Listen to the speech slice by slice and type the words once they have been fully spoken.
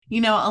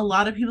a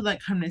lot of people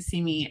that come to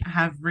see me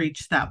have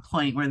reached that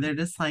point where they're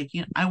just like,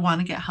 I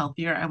want to get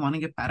healthier, I want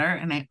to get better,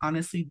 and I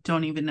honestly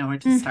don't even know where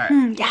to start.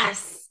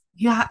 Yes.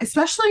 Yeah,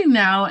 especially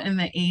now in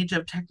the age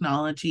of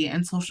technology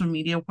and social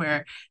media,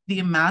 where the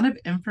amount of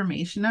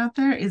information out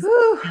there is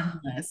Whew.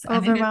 endless and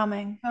it is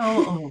Overwhelming. so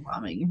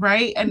overwhelming,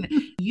 right? And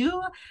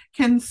you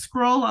can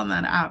scroll on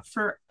that app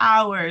for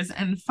hours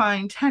and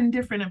find 10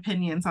 different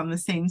opinions on the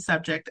same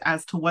subject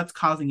as to what's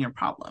causing your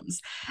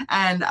problems.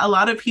 And a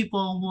lot of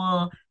people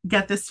will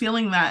get this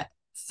feeling that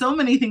so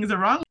many things are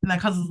wrong, and that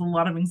causes a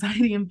lot of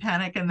anxiety and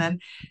panic, and then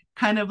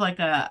kind of like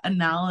a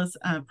analysis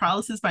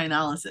paralysis by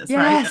analysis,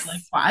 right? That like,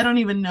 Yes. well, I don't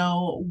even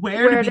know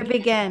where to Where to begin.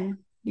 begin?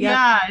 Yep.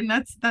 Yeah, and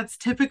that's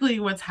typically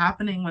what's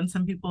happening when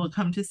some people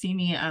come to see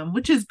me,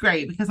 which is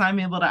great because I'm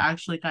able to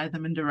actually guide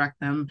them and direct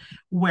them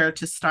where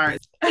to start.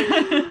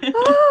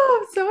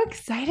 Oh, so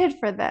excited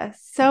for this.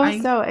 So, I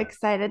so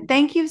excited.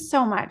 Thank you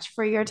so much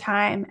for your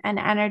time and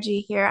energy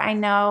here. I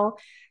know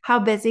how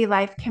busy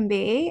life can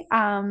be.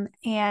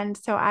 And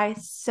so I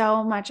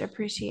so much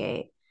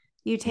appreciate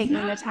you taking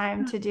Yeah. the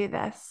time to do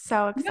this.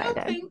 So No,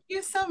 excited. thank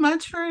you so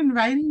much for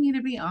inviting me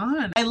to be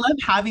on. I love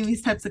having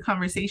these types of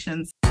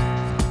conversations.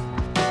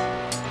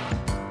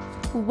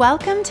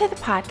 Welcome to the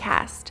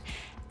podcast,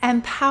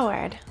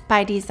 Empowered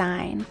by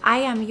Design. I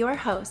am your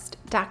host,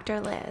 Dr.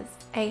 Liz,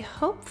 a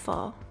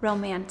hopeful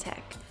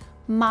romantic,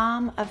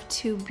 mom of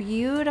two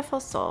beautiful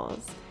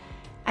souls,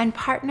 and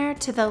partner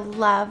to the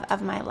love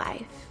of my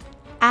life.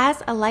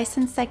 As a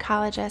licensed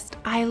psychologist,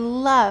 I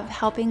love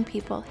helping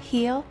people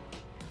heal,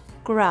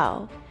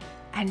 grow,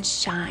 and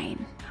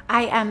shine.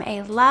 I am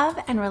a love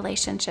and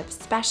relationship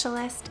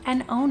specialist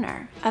and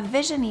owner of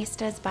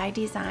Visionistas by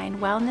Design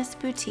Wellness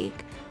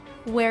Boutique,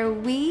 where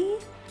we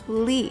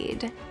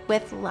lead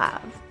with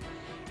love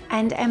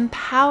and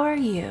empower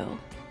you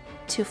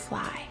to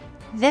fly.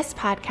 This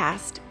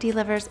podcast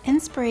delivers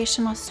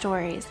inspirational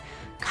stories,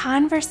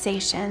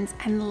 conversations,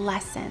 and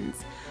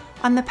lessons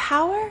on the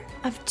power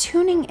of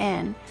tuning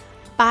in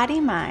body,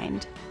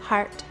 mind,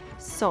 heart,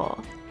 soul,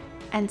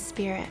 and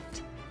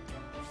spirit.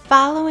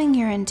 Following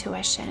your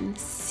intuition,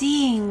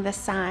 seeing the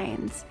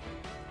signs,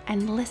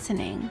 and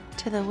listening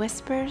to the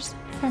whispers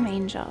from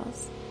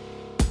angels.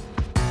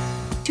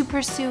 To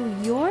pursue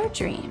your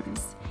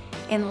dreams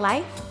in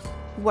life,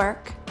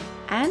 work,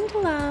 and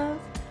love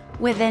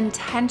with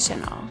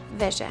intentional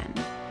vision.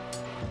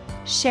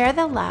 Share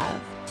the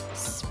love,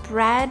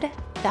 spread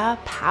the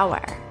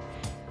power.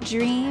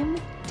 Dream,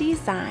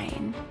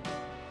 design,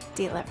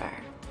 deliver.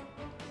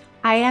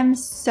 I am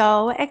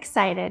so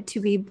excited to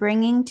be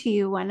bringing to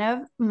you one of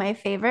my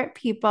favorite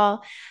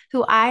people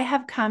who I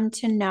have come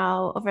to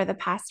know over the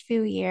past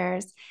few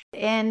years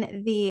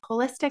in the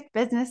holistic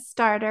business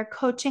starter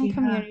coaching Yeah.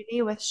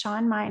 community with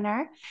Sean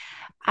Miner.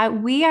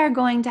 We are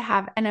going to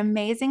have an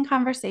amazing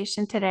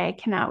conversation today.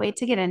 Cannot wait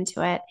to get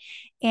into it.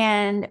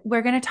 And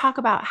we're going to talk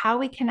about how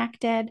we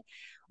connected,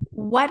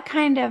 what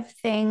kind of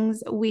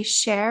things we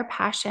share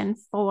passion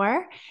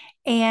for,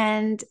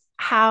 and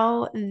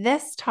how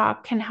this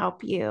talk can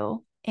help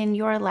you in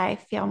your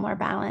life feel more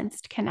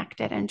balanced,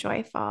 connected, and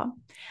joyful.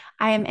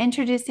 I am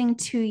introducing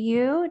to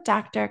you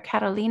Dr.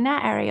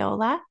 Carolina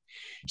Arreola.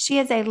 She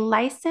is a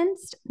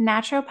licensed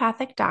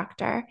naturopathic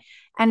doctor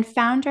and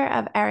founder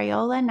of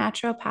Arreola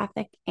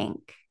Naturopathic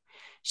Inc.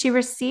 She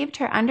received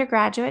her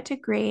undergraduate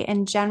degree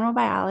in general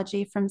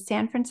biology from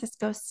San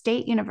Francisco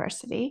State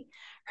University,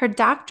 her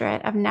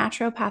doctorate of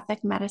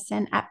naturopathic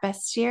medicine at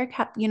Bastyr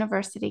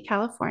University,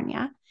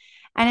 California,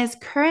 and is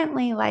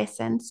currently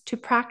licensed to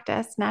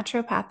practice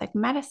naturopathic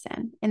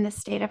medicine in the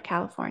state of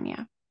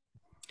California.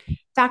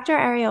 Dr.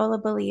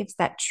 Arreola believes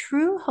that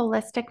true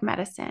holistic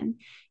medicine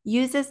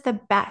uses the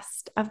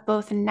best of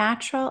both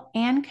natural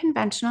and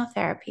conventional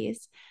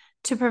therapies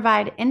to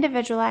provide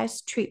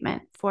individualized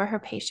treatment for her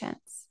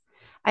patients.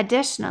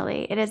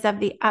 Additionally, it is of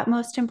the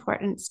utmost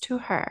importance to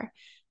her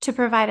to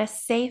provide a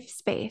safe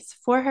space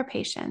for her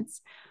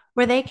patients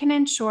where they can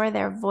ensure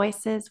their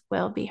voices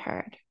will be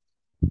heard.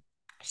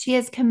 She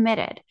is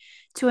committed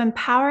to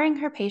empowering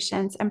her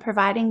patients and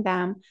providing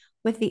them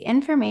with the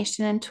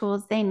information and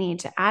tools they need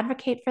to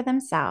advocate for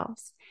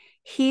themselves,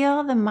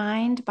 heal the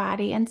mind,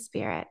 body, and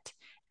spirit,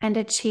 and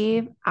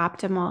achieve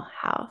optimal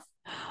health.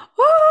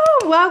 Oh,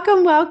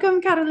 welcome,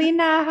 welcome,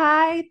 Carolina.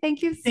 Hi.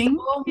 Thank you so Thank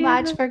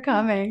much you. for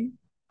coming.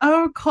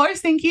 Oh, of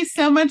course. Thank you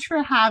so much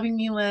for having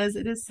me, Liz.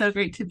 It is so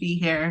great to be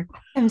here.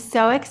 I'm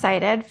so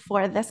excited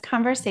for this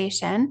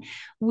conversation.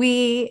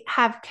 We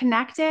have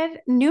connected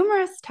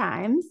numerous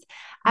times.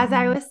 As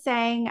I Mhm. was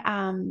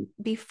saying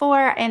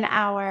before, in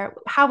our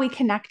how we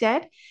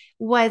connected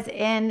was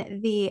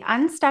in the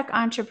Unstuck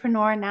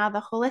Entrepreneur, now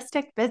the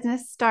Holistic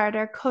Business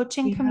Starter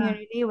coaching Yeah.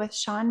 community with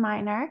Sean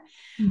Miner.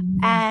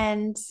 Mhm.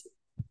 And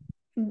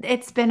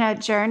it's been a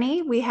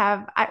journey.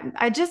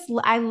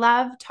 I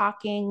love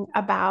talking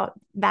about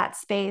that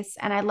space,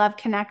 and I love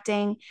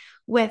connecting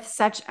with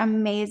such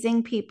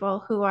amazing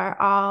people who are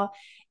all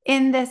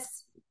in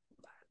this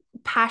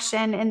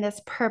passion, in this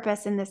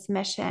purpose, in this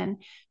mission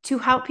to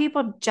help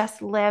people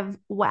just live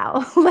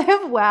well,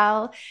 live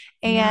well,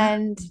 Yeah.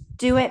 and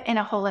do it in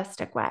a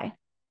holistic way.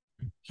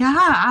 Yeah,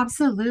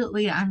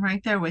 absolutely. I'm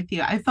right there with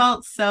you. I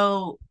felt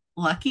so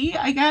lucky,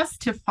 I guess,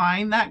 to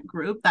find that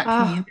group, that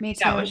Oh, community me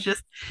that was too.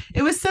 just,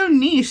 it was so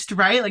niched,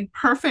 right? Like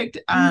perfect.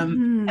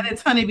 And Hmm.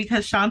 it's funny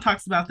because Sean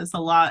talks about this a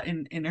lot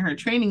in her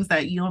trainings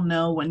that you'll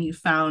know when you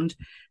found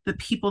the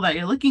people that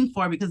you're looking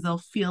for because they'll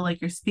feel like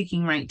you're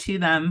speaking right to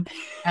them.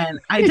 And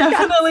I Yes,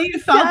 definitely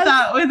felt yes,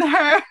 that with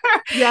her.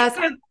 yes.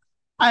 'Cause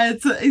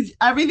it's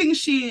everything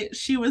she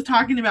was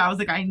talking about. I was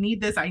like, I need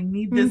this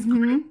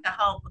group Hmm. to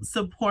help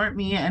support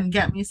me and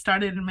get me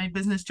started in my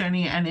business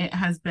journey. And it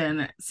has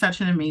been such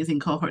an amazing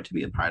cohort to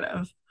be a part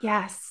of.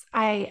 Yes.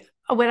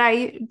 What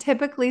I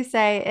typically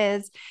say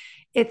is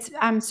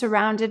I'm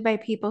surrounded by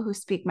people who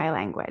speak my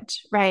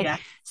language, right? Yeah.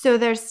 So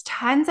there's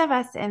tons of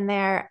us in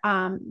there.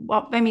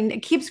 Well, I mean,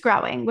 it keeps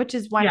growing, which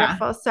is Yeah.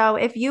 wonderful. So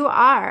if you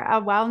are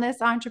a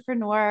wellness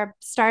entrepreneur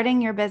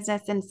starting your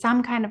business in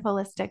some kind of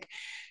holistic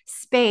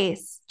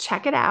space,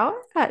 check it out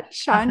at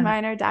Definitely.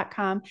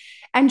 seanminer.com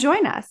and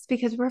join us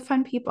because we're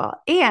fun people.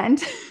 And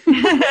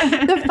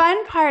the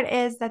fun part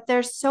is that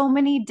there's so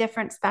many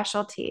different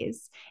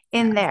specialties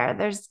in Yes. there.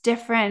 There's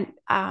different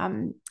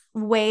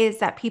ways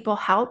that people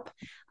help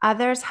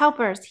others,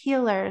 helpers,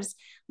 healers,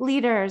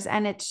 leaders,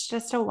 and it's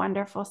just a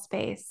wonderful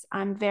space.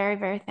 I'm very,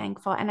 very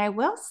thankful. And I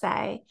will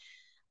say,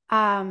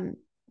 um,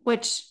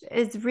 which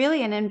is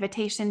really an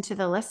invitation to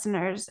the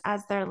listeners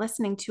as they're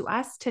listening to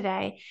us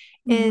today,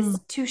 Mhm. is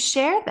to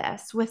share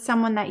this with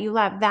someone that you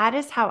love. That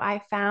is how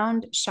I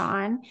found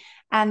Sean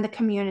and the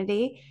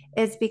community,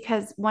 is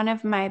because one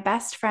of my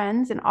best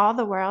friends in all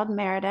the world,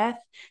 Meredith,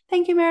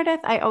 thank you,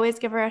 Meredith. I always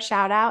give her a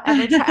shout out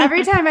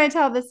every time I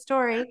tell this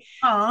story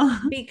Oh.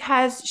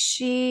 because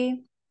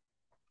she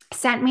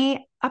sent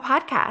me a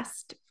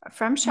podcast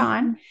from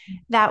Sean Mhm.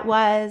 that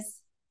was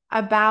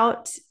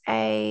about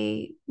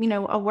a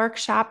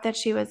workshop that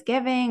she was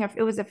giving.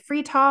 It was a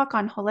free talk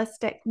on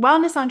holistic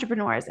wellness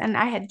entrepreneurs, and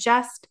I had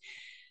just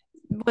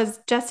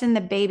in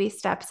the baby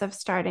steps of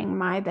starting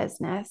my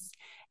business.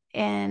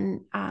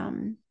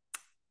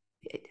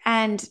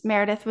 And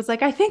Meredith was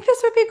like, I think this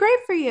would be great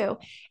for you.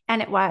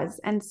 And it was.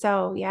 And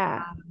so,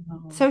 yeah.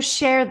 Wow. So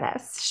share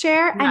this,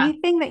 share Yeah.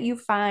 anything that you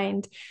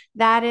find.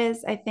 That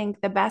is, I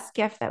think, the best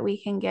gift that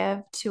we can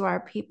give to our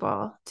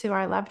people, to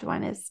our loved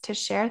one, is to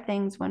share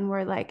things when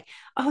we're like,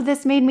 oh,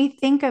 this made me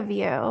think of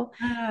you.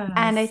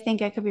 And I Yes.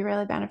 think it could be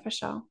really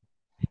beneficial.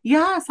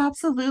 Yes,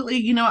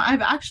 absolutely.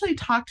 I've actually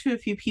talked to a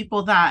few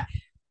people that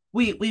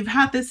we've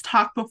had this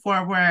talk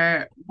before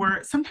where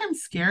we're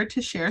sometimes scared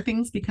to share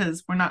things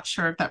because we're not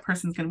sure if that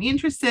person's going to be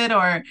interested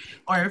or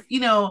if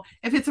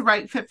if it's a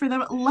right fit for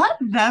them. Let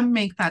them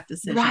make that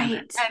decision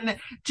Right. and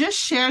just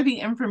share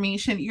the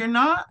information. You're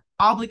not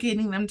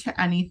obligating them to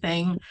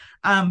anything,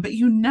 but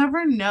you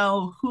never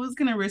know who's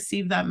going to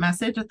receive that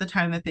message at the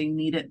time that they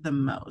need it the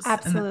most and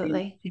that they need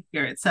Absolutely. to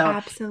hear it. So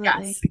yes,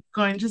 Absolutely.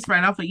 going just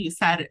right off what you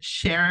said,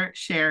 share,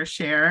 share,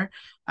 share.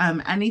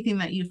 Anything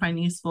that you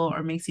find useful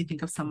or makes you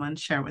think of someone,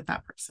 share with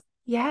that person.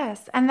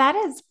 Yes, and that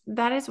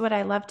is what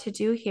I love to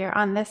do here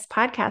on this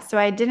podcast. So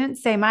I didn't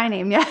say my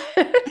name yet.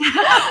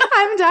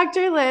 I'm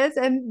Dr. Liz,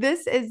 and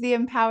this is the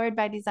Empowered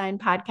by Design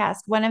podcast.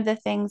 One of the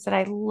things that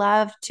I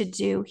love to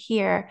do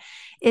here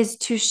is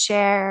to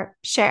share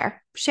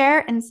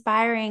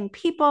inspiring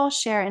people,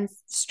 share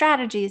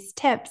strategies,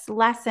 tips,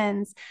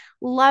 lessons,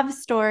 love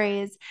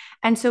stories.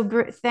 And so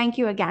thank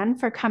you again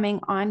for coming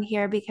on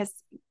here because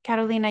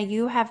Catalina,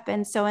 you have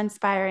been so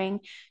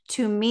inspiring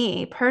to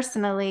me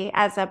personally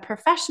as a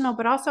professional,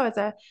 but also as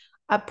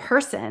a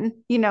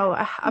person,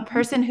 a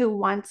person who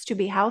wants to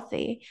be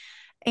healthy.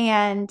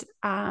 And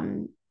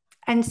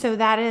so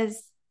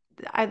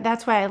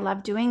that's why I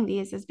love doing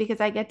these, is because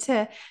I get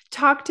to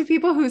talk to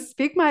people who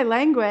speak my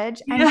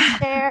language and Yeah.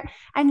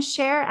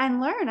 share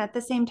and learn at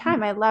the same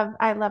time. I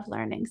love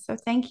learning. So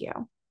thank you.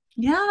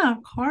 Yeah,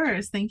 of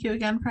course. Thank you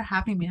again for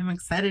having me. I'm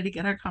excited to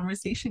get our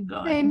conversation I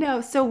going. know.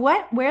 So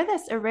where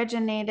this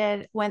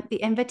originated, when the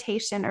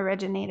invitation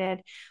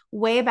originated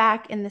way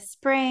back in the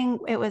spring,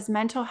 it was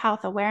Mental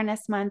Health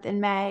Awareness Month in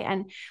May.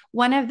 And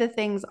one of the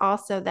things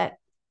also that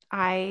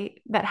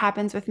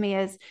happens with me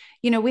is,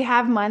 we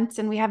have months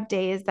and we have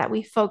days that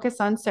we focus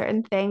on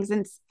certain things,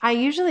 and I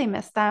usually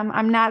miss them.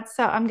 I'm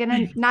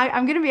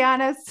gonna be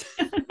honest.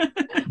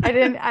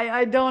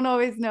 I don't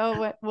always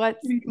know what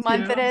Me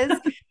month it too.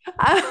 is.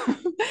 Um,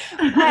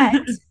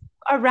 but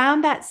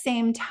around that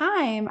same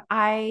time,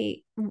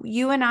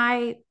 you and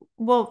I,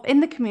 well,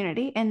 in the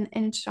community,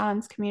 in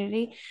Sean's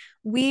community,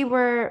 we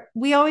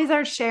always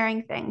are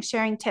sharing things,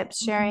 sharing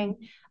tips, sharing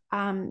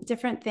Mhm.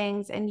 different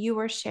things. And you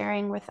were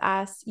sharing with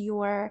us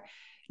your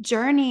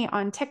journey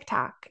on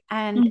TikTok.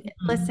 And Mhm.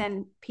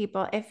 listen,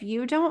 people, if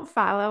you don't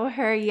follow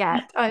her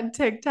yet on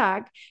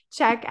TikTok,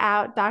 check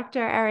out Dr.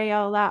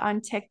 Arreola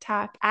on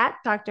TikTok at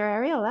Dr.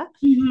 Arreola.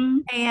 Mhm.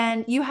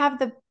 And you have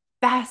the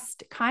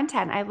best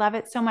content. I love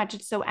it so much.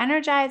 It's so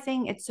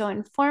energizing, it's so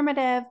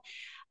informative,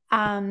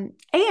 and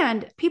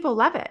people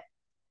love it,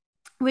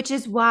 which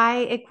is why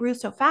it grew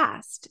so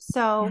fast.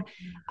 Yeah.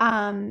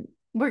 So,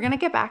 we're going to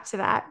get back to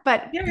that.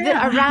 But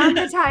Yeah. around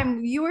the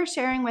time you were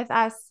sharing with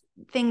us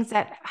things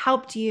that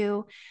helped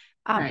you,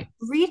 Right.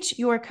 reach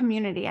your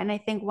community. And I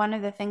think one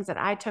of the things that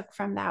I took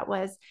from that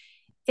was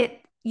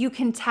you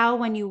can tell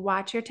when you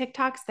watch your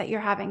TikToks that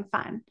you're having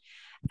fun.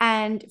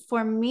 And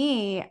for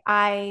me,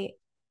 I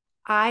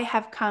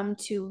have come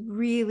to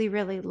really,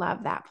 really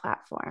love that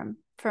platform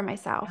for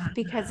myself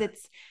because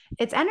it's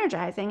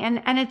energizing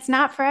and it's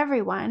not for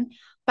everyone.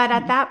 But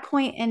at that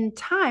point in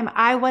time,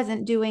 I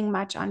wasn't doing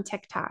much on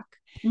TikTok.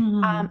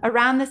 Mm-hmm.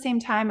 Around the same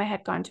time, I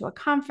had gone to a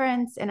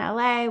conference in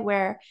LA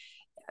where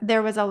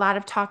there was a lot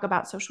of talk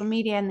about social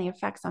media and the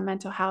effects on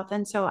mental health.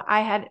 And so I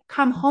had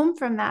come home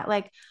from that,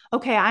 like,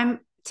 okay,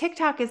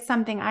 TikTok is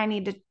something I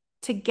need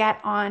to get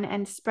on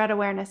and spread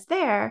awareness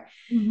there.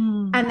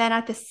 Mm-hmm. And then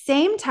at the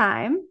same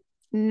time,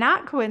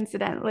 not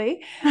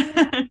coincidentally,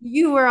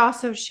 you were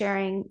also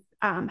sharing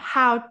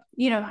how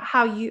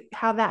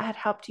that had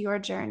helped your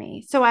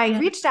journey. So I Yeah.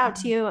 reached out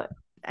to you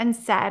and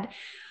said,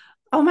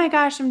 oh my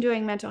gosh, I'm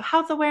doing mental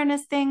health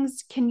awareness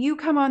things. Can you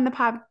come on the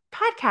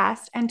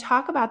podcast and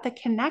talk about the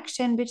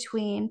connection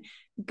between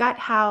gut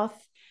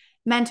health,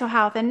 mental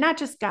health, and not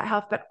just gut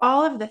health, but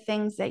all of the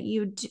things that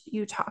you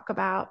talk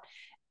about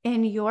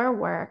in your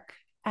work?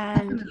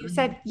 And you Definitely.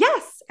 said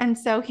yes. And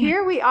so Yeah.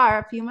 here we are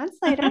a few months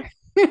later,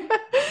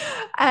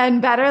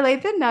 and better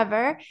late than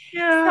never. So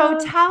Yeah.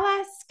 tell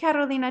us,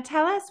 Carolina,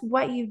 tell us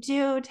what you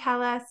do.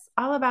 Tell us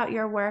all about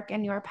your work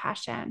and your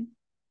passion.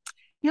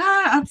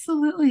 Yeah,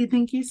 absolutely.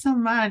 Thank you so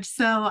much.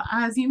 So,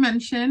 as you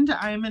mentioned,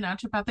 I'm a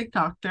naturopathic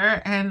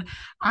doctor, and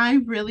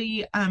I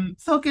really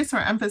focus or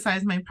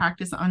emphasize my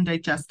practice on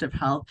digestive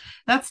health.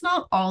 That's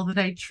not all that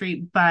I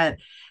treat, but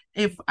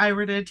if I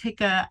were to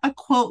take a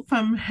quote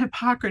from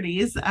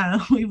Hippocrates,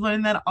 we've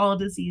learned that all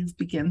disease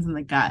begins in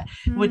the gut,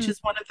 which Mm,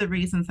 is one of the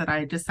reasons that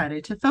I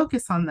decided to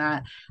focus on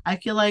that. I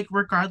feel like,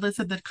 regardless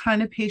of the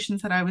kind of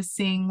patients that I was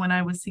seeing when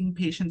I was seeing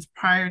patients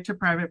prior to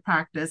private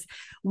practice,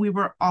 we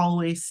were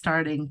always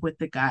starting with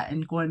the gut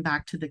and going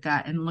back to the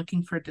gut and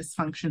looking for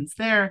dysfunctions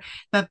there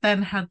that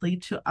then had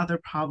lead to other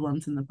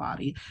problems in the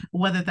body,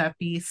 whether that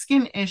be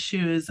skin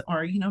issues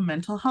or,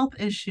 mental health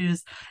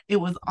issues. It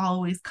was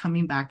always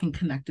coming back and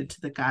connected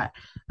to the gut.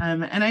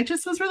 And I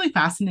just was really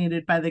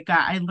fascinated by the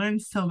gut. I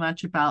learned so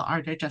much about our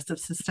digestive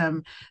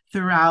system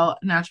throughout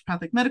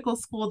naturopathic medical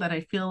school that I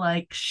feel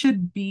like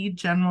should be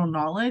general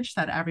knowledge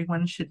that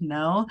everyone should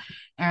know.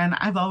 And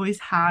I've always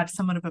had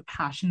somewhat of a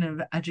passion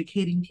of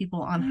educating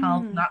people on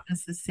health, mm, not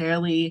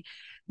necessarily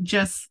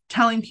just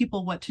telling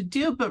people what to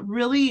do, but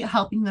really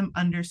helping them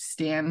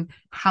understand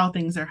how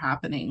things are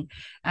happening.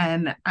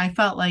 And I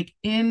felt like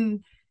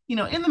in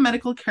the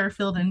medical care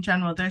field in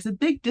general, there's a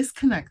big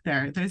disconnect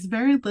there. There's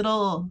very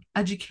little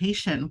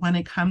education when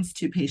it comes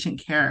to patient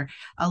care.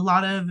 A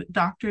lot of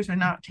doctors are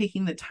not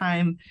taking the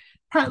time,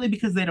 partly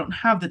because they don't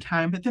have the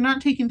time, but they're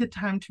not taking the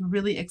time to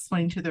really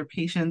explain to their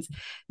patients,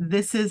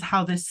 this is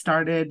how this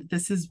started,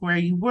 this is where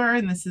you were,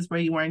 and this is where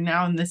you are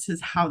now, and this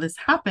is how this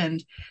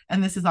happened,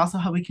 and this is also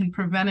how we can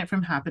prevent it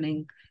from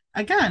happening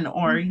again,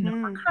 or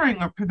mm-hmm.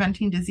 recurring, or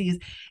preventing disease.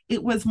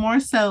 It was more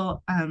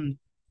so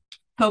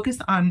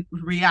focused on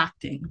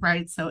reacting,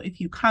 right? So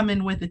if you come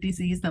in with a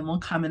disease, then we'll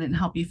come in and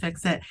help you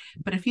fix it.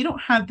 But if you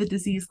don't have the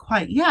disease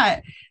quite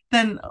yet,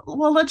 then,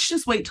 well, let's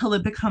just wait till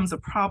it becomes a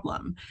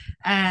problem.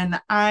 And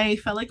I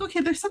felt like,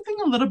 okay, there's something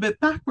a little bit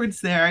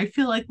backwards there. I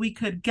feel like we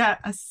could get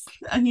a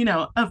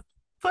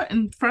foot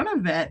in front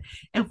of it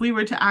if we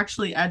were to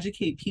actually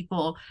educate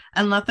people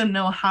and let them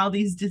know how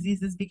these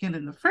diseases begin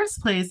in the first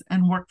place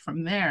and work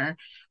from there.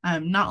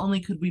 Not only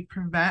could we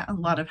prevent a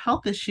lot of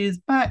health issues,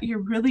 but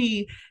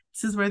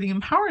this is where the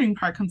empowering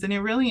part comes in.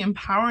 You're really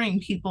empowering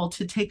people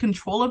to take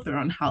control of their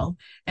own health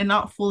and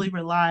not fully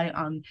rely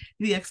on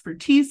the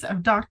expertise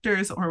of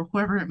doctors or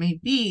whoever it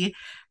may be,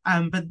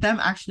 but them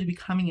actually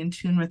becoming in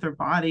tune with their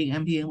body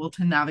and being able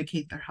to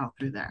navigate their health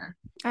through there.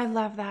 I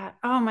love that.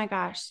 Oh my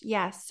gosh.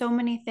 Yes. So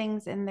many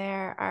things in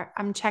there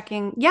I'm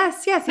checking.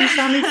 Yes. Yes. You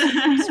saw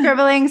me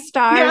scribbling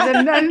stars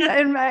Yeah.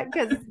 and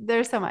because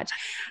there's so much.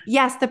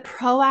 Yes. The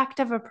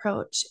proactive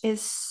approach is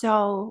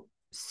so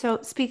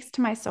speaks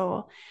to my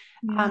soul.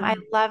 I Yeah.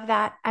 love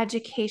that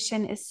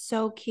education is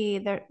so key.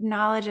 The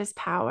knowledge is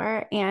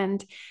power.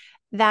 And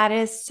that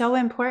is so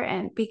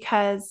important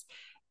because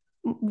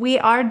we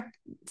are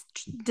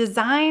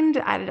designed,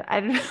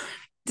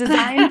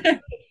 designed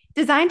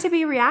designed to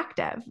be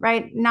reactive,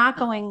 right?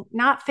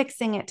 Not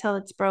fixing it till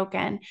it's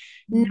broken,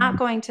 not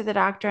going to the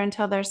doctor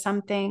until there's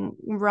something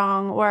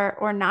wrong,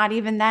 or not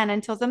even then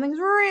until something's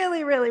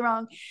really, really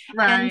wrong.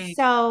 And Right.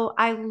 so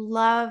I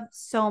love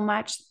so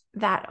much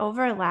that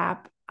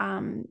overlap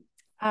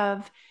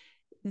of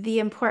the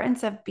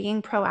importance of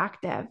being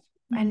proactive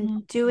and Mm-hmm.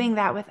 doing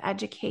that with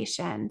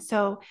education.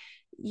 So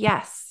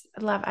yes,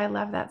 I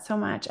love that so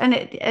much. And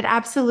it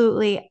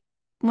absolutely,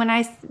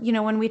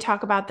 when we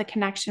talk about the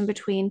connection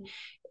between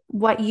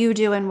what you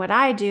do and what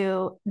I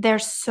do,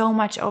 there's so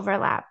much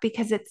overlap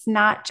because it's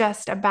not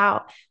just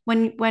about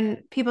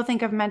when people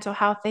think of mental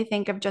health, they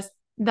think of just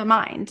the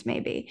mind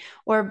maybe,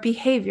 or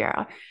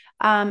behavior.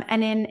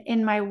 And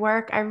in my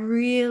work, I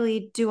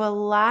really do a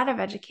lot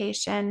of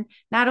education,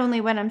 not only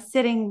when I'm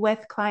sitting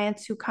with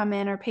clients who come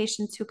in or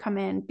patients who come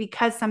in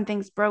because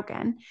something's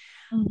broken,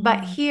 but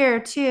Mhm. here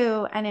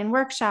too, and in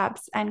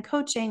workshops and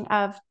coaching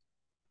of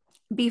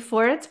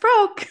before it's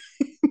broke,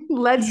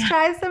 let's Yeah.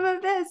 try some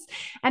of this,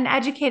 and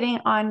educating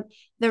on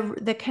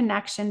the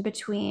connection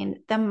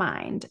between the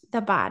mind,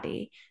 the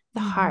body,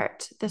 the Mhm.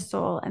 heart, the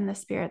soul, and the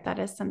spirit. That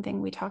is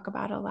something we talk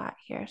about a lot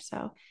here.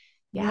 So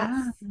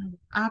yes. Yeah,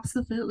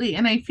 absolutely.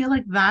 And I feel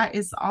like that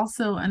is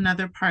also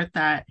another part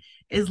that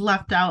is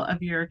left out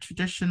of your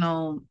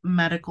traditional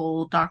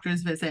medical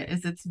doctor's visit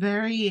is it's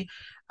very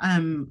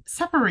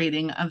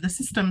separating of the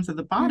systems of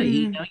the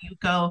body.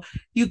 Mm-hmm.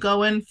 You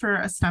go in for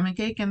a stomach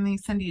ache and they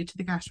send you to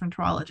the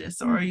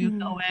gastroenterologist, or you Mm-hmm.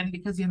 go in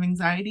because you have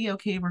anxiety,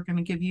 okay, we're going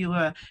to give you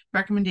a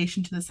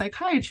recommendation to the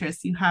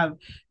psychiatrist. You have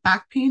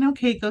back pain,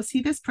 okay, go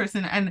see this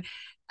person.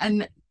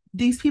 And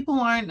these people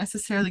aren't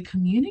necessarily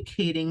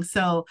communicating.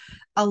 So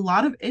a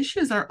lot of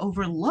issues are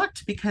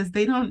overlooked because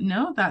they don't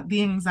know that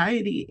the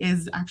anxiety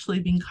is actually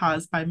being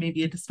caused by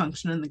maybe a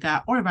dysfunction in the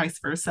gut or vice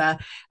versa.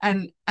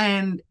 And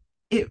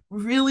it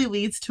really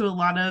leads to a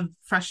lot of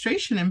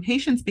frustration in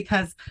patients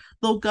because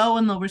they'll go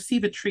and they'll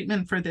receive a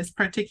treatment for this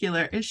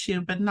particular issue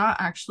but not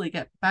actually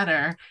get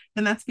better.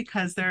 And that's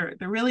because they're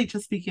really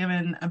just be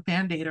given a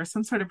band-aid or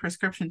some sort of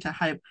prescription to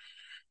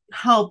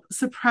help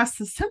suppress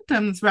the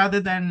symptoms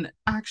rather than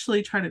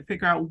actually try to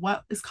figure out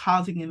what is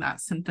causing that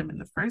symptom in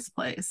the first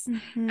place.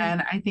 Mm-hmm.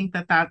 And I think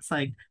that that's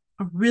like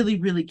a really,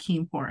 really key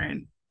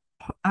important,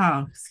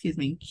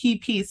 key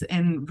piece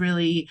in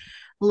really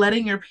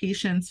letting your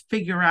patients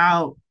figure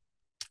out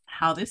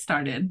how this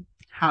started,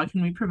 how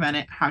can we prevent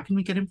it, how can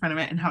we get in front of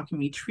it, and how can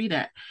we treat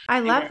it. I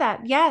And love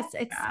that. Yes,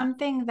 it's yeah.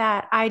 something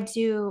that I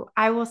do.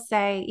 I will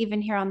say,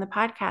 even here on the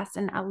podcast,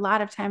 and a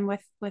lot of time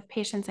with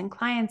patients and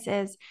clients,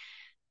 is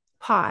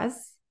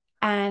pause.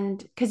 And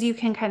because you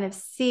can kind of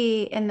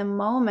see in the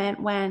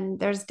moment when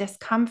there's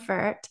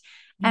discomfort,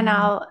 and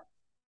Mhm.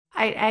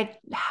 I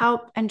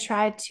help and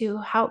try to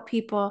help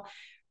people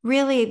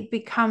really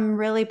become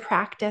really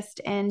practiced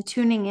in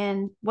tuning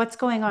in what's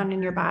going on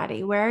in your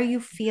body. Where are you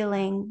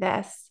feeling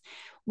this?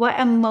 What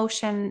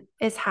emotion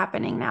is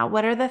happening now?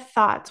 What are the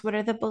thoughts? What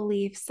are the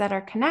beliefs that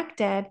are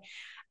connected?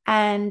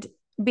 And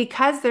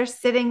because they're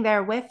sitting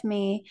there with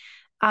me,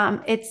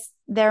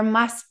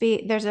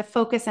 there's a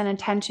focus and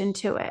attention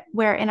to it.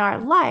 Where in our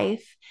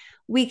life,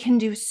 we can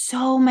do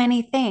so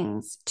many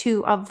things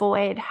to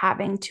avoid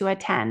having to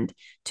attend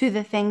to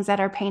the things that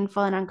are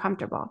painful and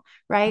uncomfortable,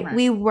 right? Right.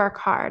 We work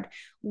hard,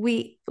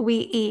 we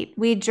eat,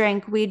 we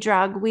drink, we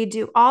drug, we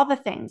do all the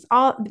things,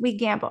 all we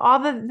gamble, all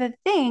the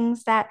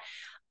things that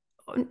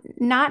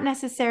not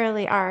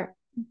necessarily are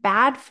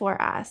bad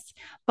for us,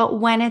 but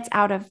when it's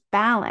out of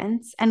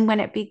balance and when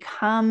it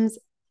becomes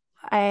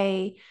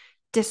a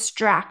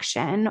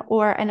distraction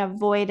or an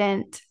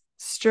avoidant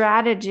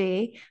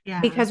strategy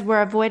Yeah. because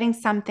we're avoiding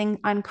something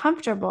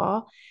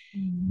uncomfortable,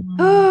 Mhm.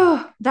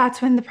 oh,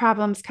 that's when the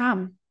problems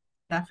come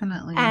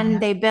Definitely. and Yeah.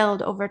 they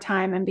build over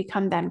time and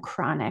become then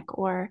chronic,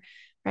 or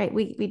right,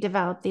 we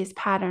develop these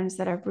patterns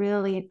that are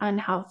really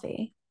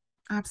unhealthy.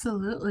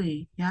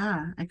 Absolutely.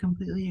 Yeah. I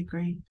completely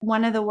agree.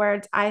 One of the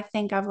words I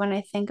think of when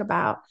I think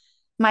about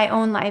my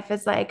own life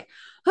is like,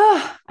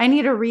 oh, I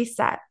need a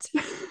reset,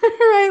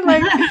 right?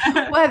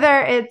 Like whether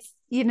it's,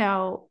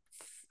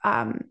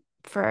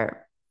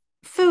 for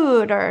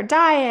food or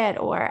diet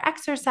or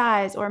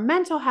exercise or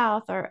mental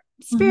health or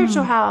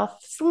spiritual Mhm. health,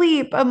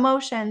 sleep,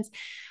 emotions,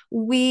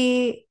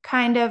 we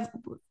kind of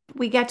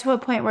we get to a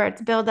point where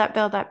it's build up,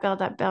 build up,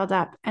 build up, build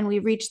up, and we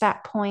reach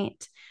that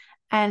point,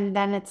 and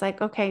then it's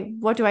like, okay,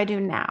 what do I do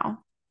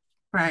now?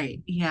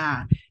 Right.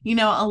 Yeah.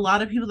 A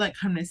lot of people that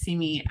come to see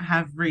me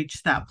have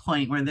reached that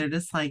point where they're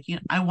just like,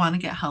 I want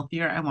to get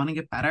healthier. I want to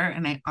get better.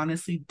 And I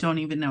honestly don't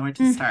even know where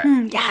to start.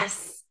 Mm-hmm.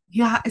 Yes.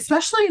 Yeah,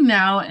 especially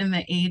now in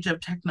the age of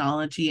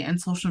technology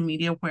and social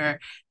media, where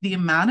the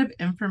amount of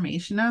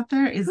information out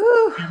there is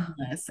Whew.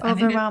 endless and it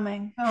is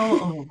Overwhelming. so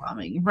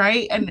overwhelming,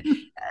 right? And,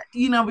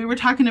 we were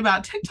talking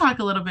about TikTok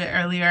a little bit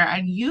earlier,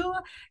 and you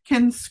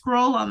can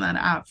scroll on that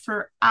app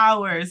for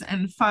hours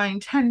and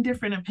find 10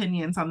 different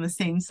opinions on the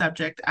same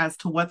subject as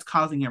to what's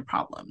causing your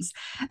problems.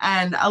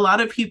 And a lot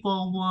of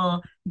people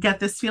will get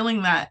this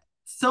feeling that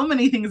so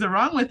many things are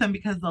wrong with them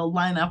because they'll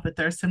line up with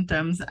their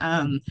symptoms.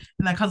 And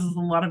that causes a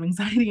lot of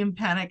anxiety and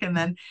panic, and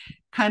then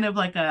kind of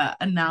like a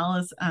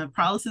analysis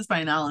paralysis by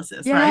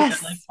analysis, right? They're like,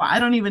 Yes. well, I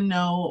don't even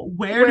know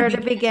where to Where to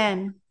begin.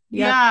 begin?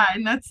 Yep. Yeah,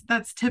 and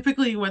that's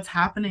typically what's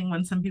happening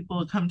when some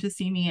people come to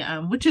see me,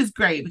 which is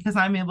great because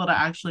I'm able to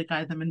actually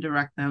guide them and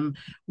direct them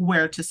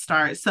where to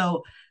start.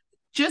 So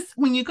just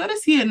when you go to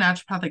see a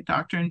naturopathic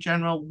doctor in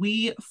general,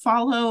 we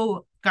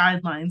follow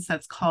guidelines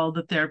that's called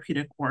the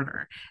therapeutic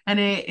order. And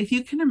if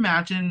you can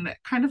imagine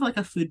kind of like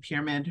a food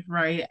pyramid,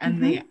 right?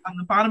 And they Mm-hmm. on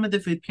the bottom of the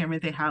food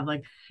pyramid, they have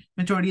like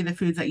majority of the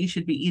foods that you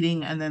should be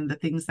eating, and then the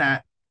things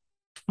that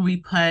we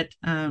put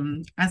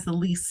as the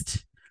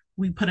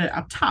we put it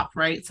up top,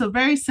 right? So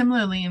very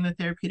similarly in the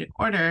therapeutic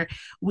order,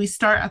 we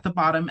start at the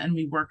bottom and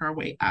we work our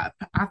way up.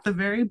 At the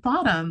very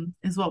bottom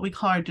is what we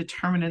call our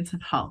determinants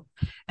of health.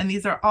 And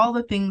these are all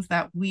the things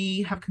that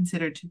we have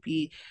considered to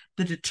be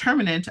the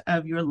determinant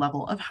of your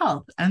level of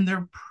health. And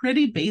they're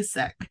pretty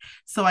basic.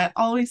 So I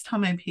always tell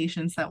my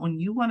patients that when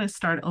you want to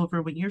start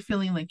over, when you're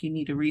feeling like you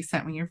need a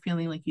reset, when you're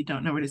feeling like you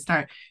don't know where to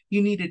start,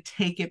 you need to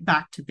take it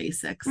back to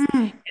basics.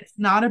 It's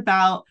not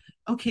about,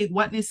 okay,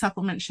 what new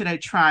supplement should I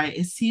try?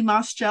 Is sea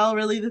moss gel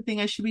really the thing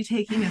I should be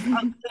taking? Is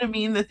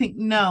amphetamine the thing?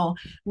 No,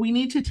 we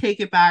need to take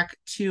it back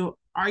to,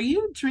 are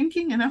you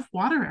drinking enough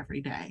water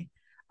every day?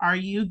 Are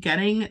you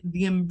getting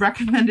the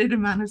recommended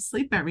amount of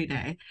sleep every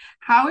day?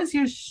 How is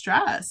your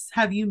stress?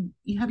 Have you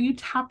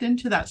tapped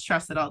into that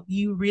stress at all? Do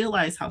you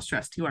realize how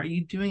stressed you are? Are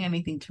you doing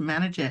anything to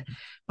manage it?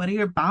 What are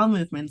your bowel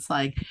movements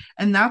like?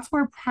 And that's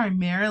where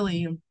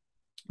primarily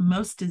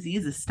most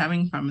disease is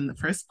stemming from in the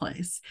first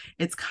place.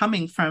 It's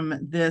coming from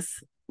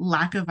this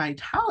lack of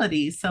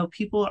vitality. So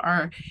people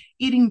are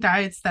eating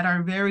diets that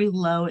are very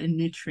low in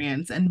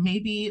nutrients, and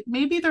maybe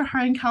they're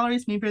high in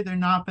calories, maybe they're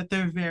not, but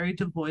they're very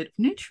devoid of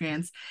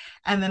nutrients.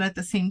 And then at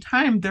the same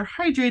time, they're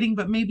hydrating,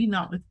 but maybe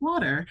not with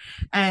water.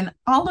 And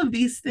all of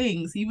these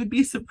things, you would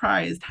be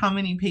surprised how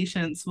many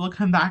patients will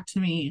come back to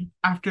me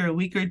after a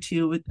week or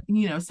two with,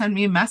 send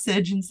me a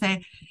message and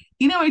say,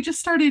 I just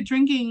started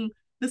drinking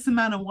this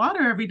amount of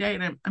water every day,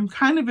 and I'm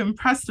kind of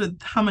impressed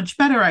with how much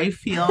better I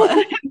feel.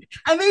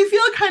 And they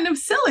feel kind of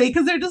silly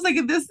because they're just like,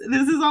 this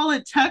is all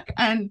it took.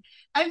 And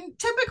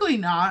typically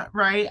not,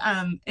 right?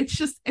 It's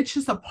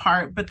just a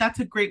part, but that's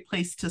a great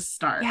place to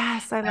start.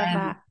 Yes, I love And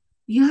that.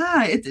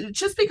 yeah, it's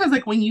just because,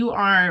 like,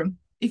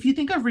 if you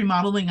think of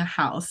remodeling a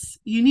house,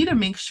 you need to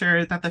make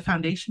sure that the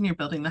foundation you're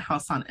building the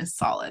house on is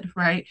solid,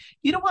 right?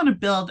 You don't want to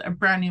build a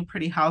brand new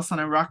pretty house on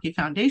a rocky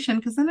foundation,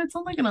 because then it's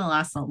only going to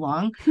last so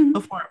long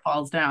before it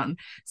falls down.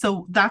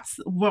 So that's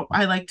what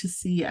I like to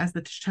see as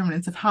the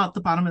determinants of health at the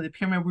bottom of the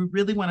pyramid. We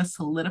really want to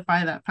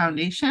solidify that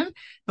foundation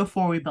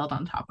before we build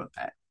on top of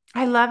it.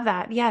 I love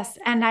that. Yes.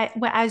 And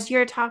as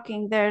you're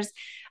talking, there's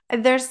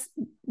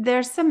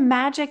some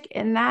magic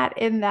in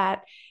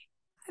that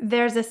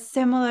there's a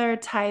similar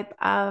type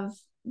of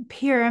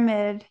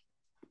pyramid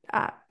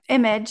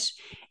image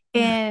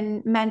Yeah.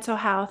 in mental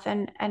health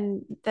and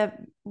the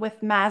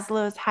with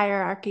Maslow's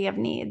hierarchy of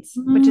needs,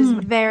 which is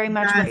Mm, very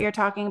much what yes, you're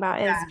talking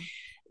about. Is yes.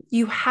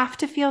 you have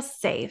to feel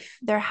safe.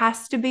 There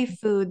has to be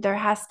food. There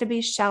has to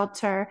be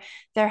shelter.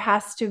 There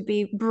has to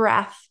be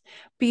breath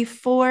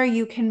before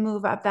you can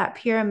move up that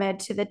pyramid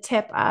to the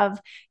tip of,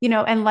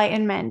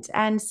 enlightenment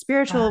and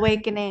spiritual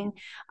awakening.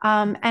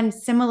 And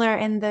similar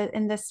in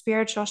the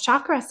spiritual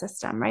chakra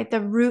system, right?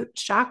 The root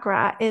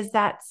chakra is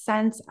that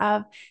sense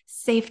of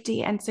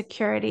safety and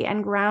security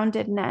and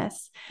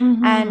groundedness.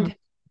 Mm-hmm. And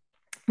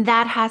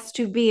that has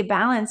to be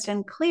balanced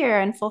and clear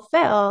and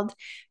fulfilled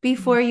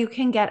before you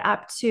can get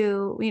up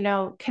to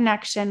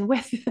connection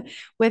with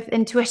with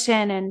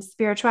intuition and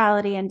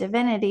spirituality and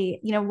divinity.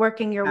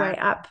 Working your way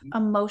up Exactly.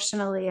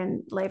 emotionally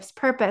and life's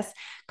purpose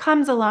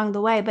comes along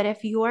the way. But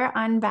if you're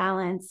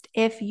unbalanced,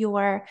 if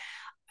you're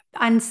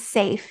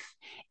unsafe,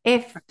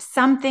 if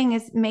something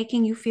is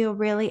making you feel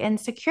really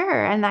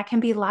insecure, and that can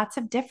be lots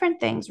of different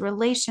things,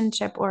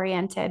 relationship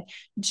oriented,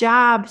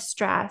 job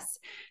stress,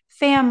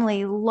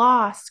 family,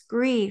 loss,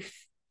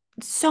 grief,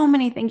 so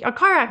many things, a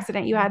car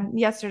accident you had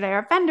yesterday, or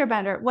a fender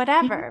bender,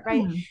 whatever,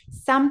 right? Yeah.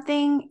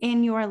 Something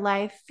in your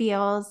life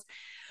feels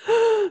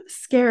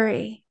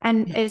scary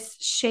and Yeah. is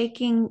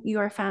shaking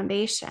your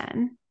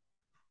foundation,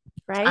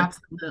 right?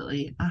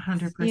 Absolutely.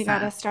 You got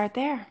to 100%. start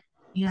there.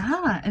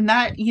 Yeah, and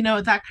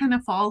that kind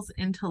of falls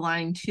into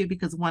line too,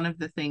 because one of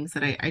the things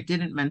that I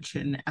didn't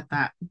mention at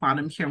that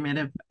bottom pyramid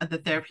of the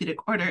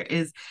therapeutic order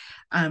is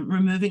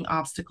removing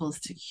obstacles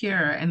to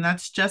cure. And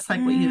that's just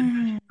like what you had Mm.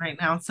 mentioned right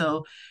now.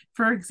 So,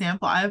 for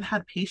example, I've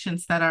had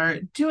patients that are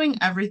doing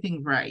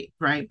everything right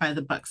by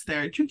the books.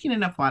 They're drinking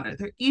enough water,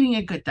 they're eating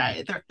a good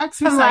diet, they're I'm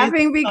exercising.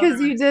 laughing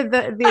because you did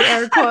the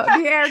air The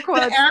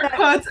quotes air that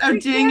quotes of we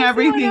doing can't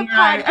do in a everything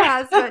right.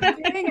 podcast,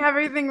 but doing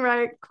everything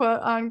right,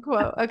 quote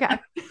unquote. Okay.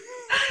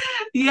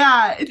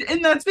 Yeah,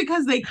 and that's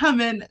because they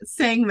come in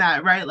saying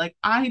that, right? Like,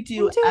 I I'm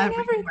do doing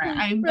everything right. everything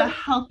I'm the right.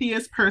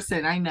 healthiest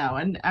person I know.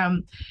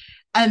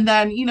 And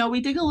then,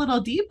 we dig a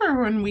little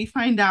deeper when we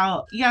find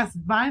out, yes,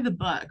 by the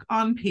book,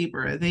 on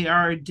paper, they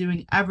are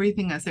doing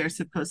everything as they're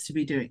supposed to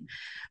be doing.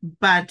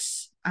 But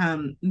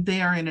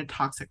they are in a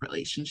toxic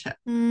relationship.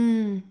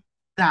 Mm,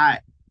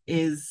 That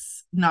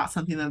is not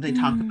something that they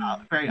talk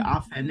about mm, very mm.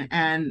 often.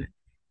 And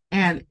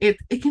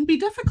it can be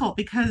difficult,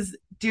 because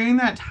during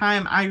that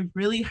time I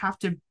really have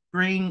to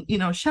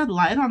shed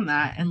light on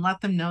that and let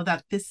them know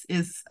that this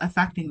is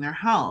affecting their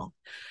health,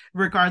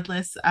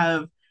 regardless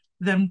of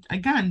them,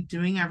 again,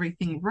 doing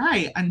everything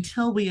right.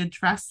 Until we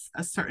address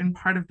a certain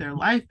part of their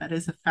life that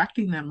is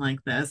affecting them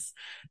like this,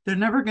 they're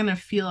never going to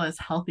feel as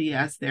healthy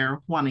as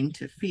they're wanting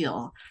to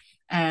feel.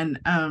 And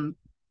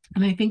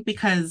I think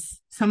because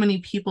so many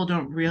people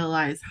don't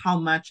realize how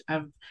much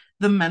of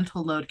the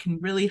mental load can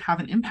really have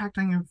an impact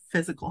on your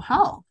physical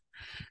health.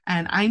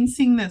 And I'm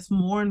seeing this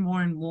more and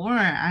more and more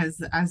as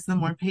the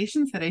more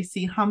patients that I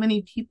see, how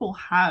many people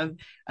have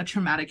a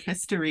traumatic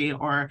history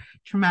or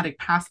traumatic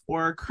past,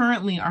 or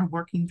currently are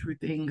working through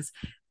things,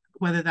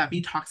 whether that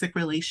be toxic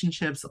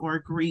relationships or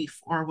grief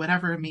or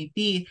whatever it may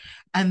be,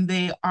 and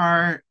they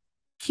are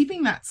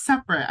keeping that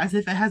separate as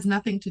if it has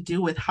nothing to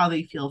do with how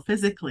they feel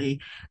physically.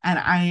 And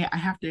I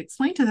have to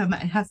explain to them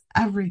that it has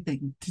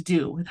everything to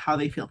do with how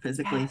they feel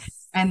physically.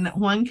 Yes. And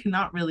one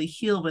cannot really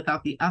heal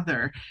without the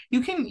other.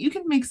 You can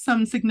make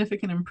some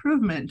significant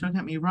improvement, don't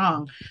get me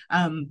wrong.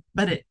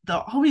 But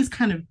there'll always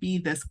kind of be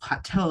this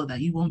plateau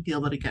that you won't be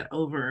able to get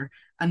over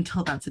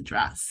until that's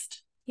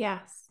addressed.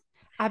 Yes,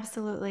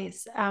 absolutely.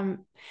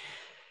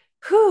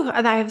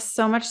 I have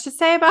so much to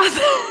say about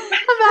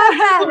about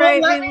that, Well,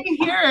 right? let me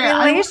hear it. I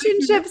want to hear.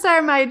 Relationships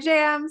are my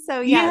jam.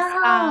 So yes,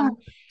 Yeah.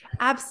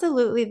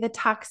 absolutely the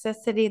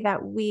toxicity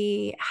that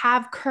we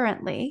have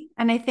currently.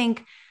 And I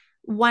think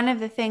one of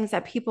the things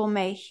that people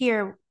may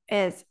hear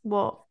is,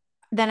 well,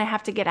 then I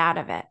have to get out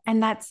of it.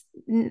 And that's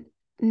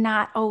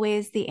not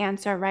always the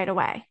answer right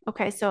away.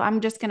 Okay. So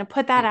I'm just going to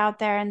put that out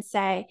there and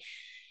say,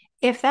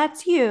 if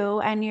that's you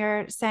and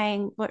you're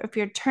saying, well, if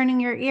you're turning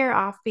your ear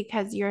off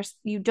because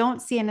you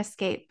don't see an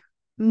escape,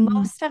 Mm,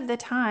 most of the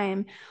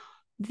time,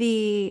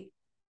 the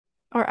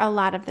or a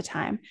lot of the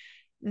time,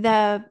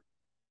 the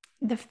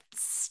the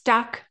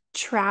stuck,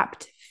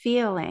 trapped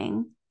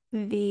feeling,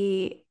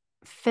 the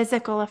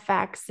physical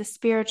effects, the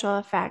spiritual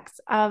effects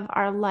of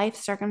our life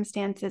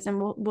circumstances, and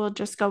we'll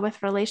just go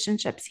with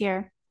relationships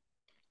here,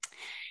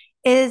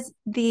 is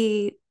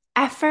the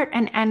effort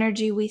and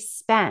energy we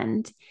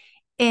spend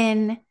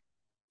in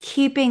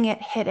keeping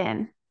it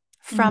hidden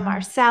from mm,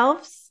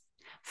 ourselves,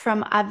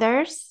 from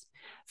others,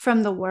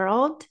 from the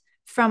world,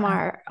 from uh,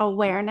 our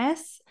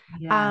awareness,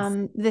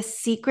 yes. the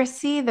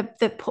secrecy,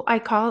 I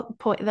call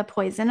the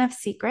poison of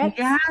secrets.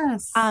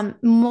 Yes.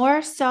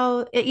 More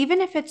so,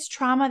 even if it's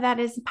trauma that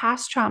is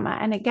past trauma.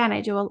 And again,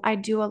 I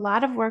do a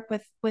lot of work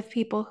with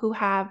people who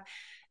have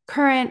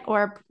current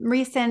or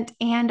recent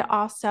and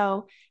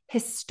also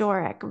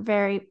historic,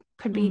 very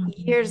could be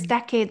years, Mhm.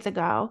 decades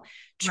ago,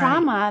 Right.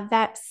 trauma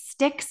that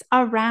sticks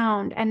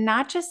around, and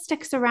not just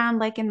sticks around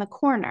like in the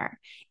corner.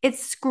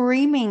 It's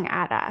screaming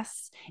at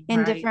us in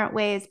Right. different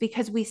ways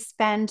because we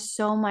spend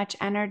so much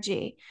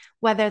energy,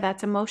 whether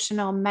that's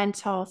emotional,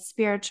 mental,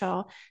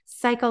 spiritual,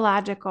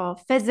 psychological,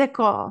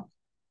 physical,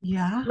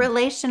 Yeah.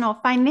 relational,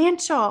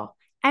 financial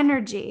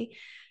energy,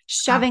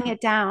 shoving Absolutely.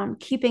 it down,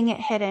 keeping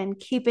it hidden,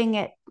 keeping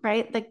it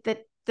right. Like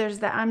that, there's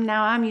the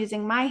I'm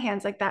using my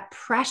hands, like that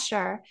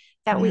pressure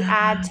that we Yeah.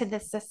 add to the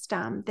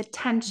system, the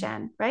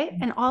tension, right?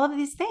 And all of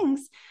these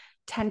things,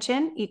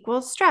 tension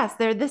equals stress.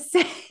 They're the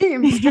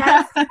same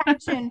stress, Yeah.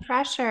 tension,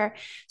 pressure.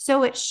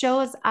 So it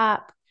shows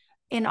up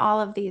in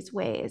all of these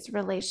ways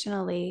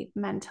relationally,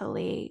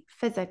 mentally,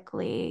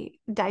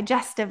 physically,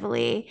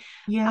 digestively,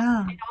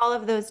 Yeah. in all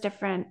of those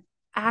different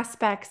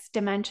aspects,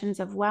 dimensions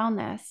of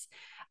wellness.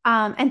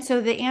 And so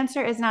the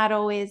answer is not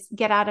always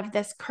get out of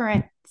this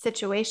current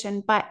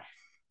situation, but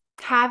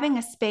having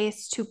a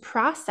space to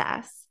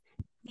process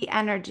the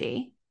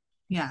energy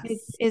Yes.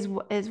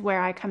 is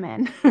where I come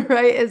in,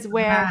 right? Is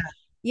where, Yeah.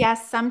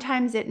 yes,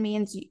 sometimes it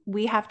means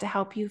we have to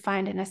help you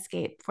find an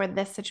escape for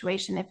this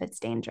situation if it's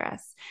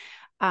dangerous.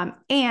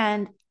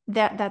 And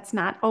that's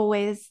not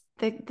always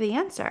the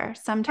answer.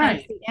 Sometimes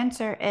Right. the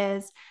answer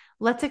is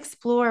let's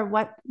explore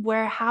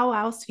how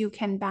else you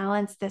can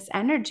balance this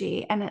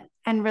energy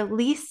and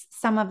release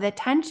some of the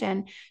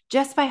tension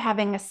just by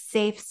having a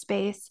safe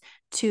space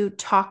to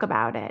talk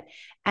about it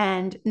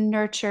and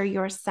nurture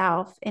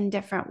yourself in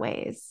different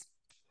ways.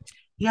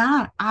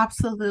 Yeah,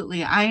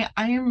 absolutely. I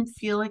am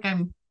feel like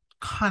I'm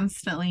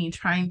constantly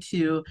trying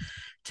to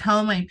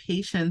tell my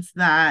patients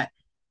that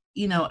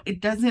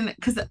it doesn't,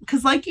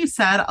 because like you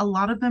said, a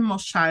lot of them will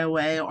shy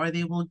away or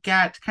they will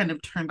get kind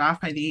of turned off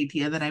by the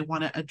idea that I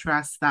want to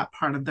address that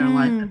part of their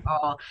life at Mm,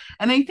 all.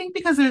 And I think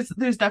because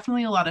there's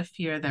definitely a lot of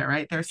fear there,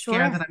 right? They're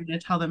scared that sure. I'm going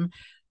to tell them,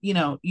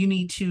 you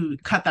need to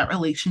cut that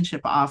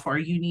relationship off, or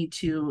you need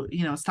to,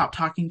 stop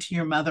talking to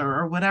your mother,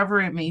 or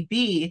whatever it may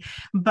be.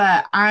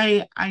 But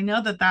I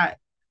know that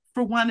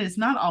for one is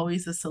not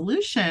always a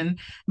solution,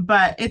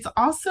 but it's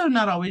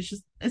not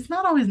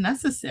always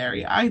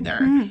necessary either.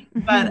 Mhm,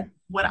 But mhm.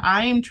 what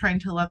I'm trying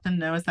to let them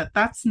know is that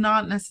that's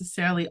not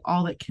necessarily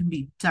all that can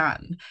be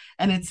done.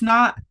 And it's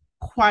not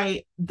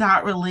quite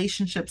that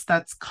relationships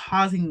that's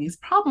causing these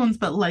problems.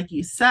 But like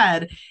you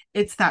said,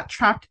 it's that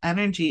trapped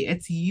energy.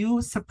 It's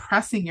you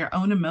suppressing your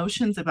own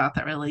emotions about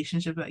that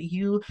relationship, that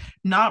you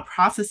not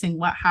processing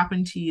what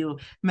happened to you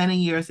many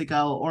years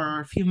ago or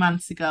a few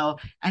months ago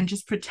and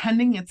just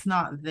pretending it's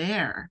not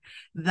there.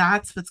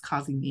 That's what's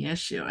causing the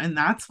issue. And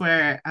that's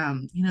where,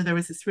 there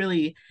was this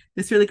really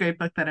great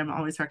book that I'm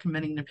always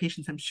recommending to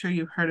patients. I'm sure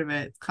you've heard of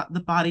it. It's called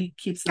The Body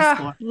Keeps the Ah,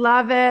 Score.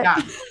 love it.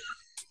 Yeah.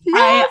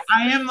 I Yes.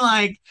 I am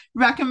like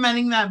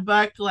recommending that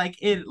book like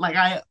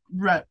I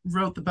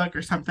wrote the book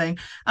or something.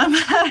 Um,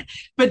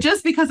 but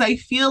just because I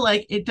feel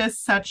like it does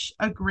such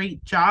a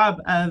great job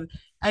of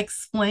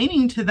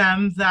explaining to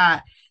them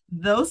that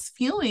those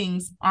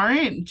feelings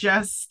aren't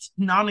just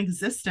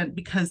non-existent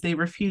because they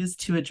refuse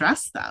to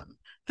address them.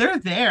 They're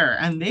there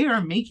and they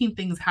are making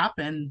things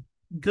happen,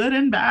 good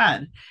and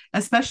bad,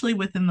 especially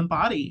within the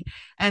body.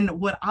 And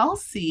what I'll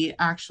see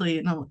actually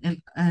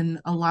in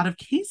a lot of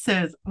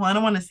cases, well, I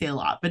don't want to say a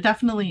lot, but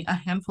definitely a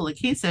handful of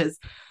cases,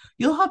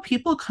 you'll have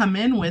people come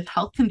in with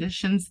health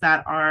conditions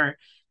that are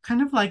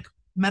kind of like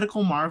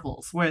medical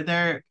marvels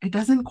where it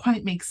doesn't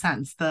quite make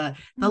sense. The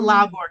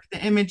lab work,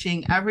 the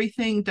imaging,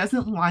 everything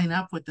doesn't line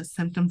up with the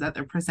symptoms that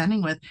they're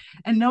presenting with,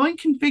 and no one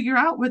can figure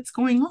out what's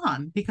going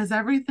on because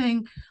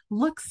everything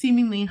looks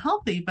seemingly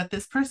healthy, but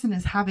this person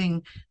is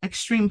having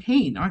extreme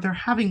pain or they're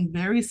having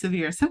very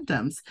severe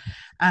symptoms.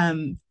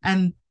 And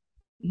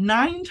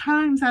 9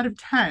 times out of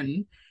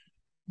 10,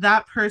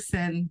 that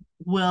person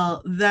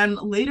will then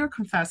later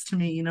confess to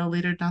me,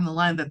 later down the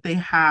line, that they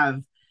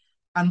have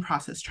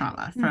unprocessed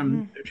trauma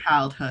from their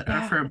childhood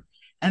or from,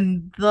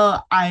 and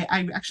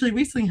I actually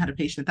recently had a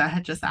patient that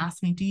had just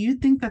asked me, do you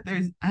think that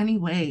there's any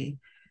way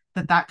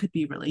that could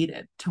be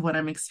related to what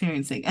I'm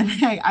experiencing? And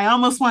I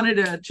almost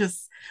wanted to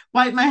just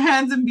wipe my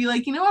hands and be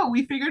like, you know what,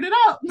 we figured it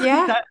out.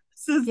 That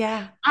this is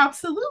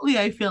absolutely,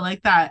 I feel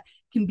like that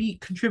can be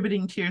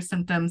contributing to your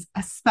symptoms,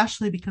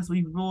 especially because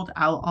we ruled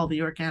out all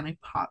the organic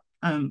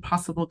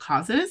possible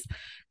causes.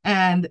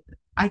 And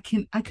I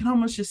can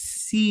almost just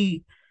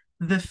see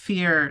the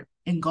fear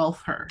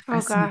engulf her. Oh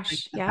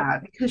gosh,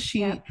 because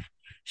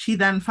she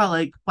then felt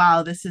like,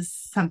 wow, this is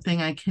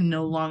something I can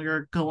no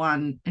longer go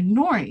on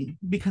ignoring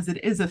because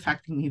it is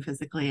affecting me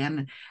physically,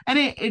 and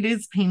it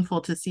is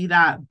painful to see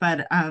that.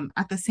 But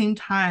at the same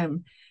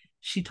time,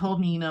 she told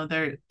me,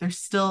 there's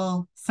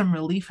still some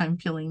relief I'm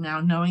feeling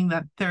now, knowing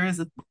that there is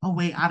a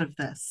way out of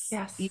this,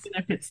 even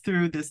if it's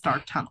through this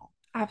dark tunnel.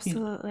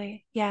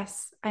 Absolutely.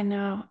 Yes, I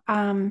know.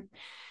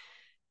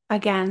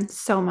 Again,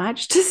 so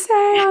much to say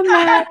on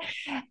that.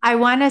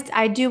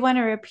 I do want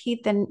to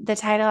repeat the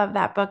title of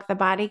that book, The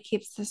Body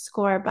Keeps the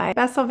Score by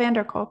Bessel van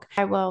der Kolk.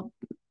 I will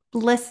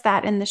list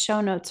that in the show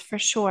notes for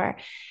sure.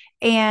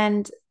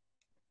 And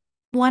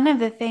one of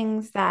the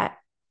things that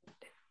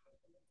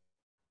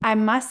I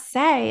must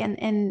say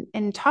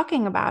in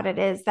talking about it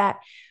is that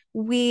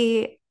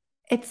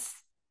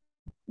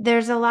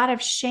there's a lot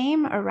of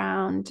shame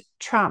around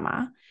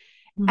trauma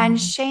and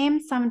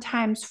shame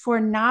sometimes for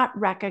not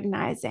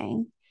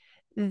recognizing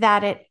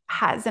that it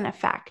has an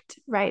effect,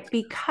 right?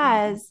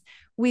 Because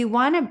we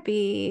want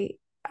to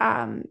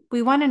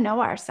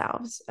know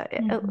ourselves,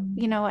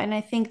 and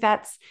I think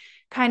that's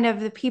kind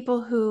of the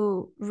people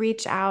who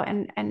reach out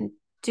and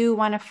do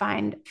want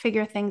to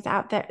figure things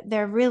out, that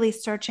they're really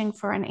searching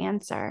for an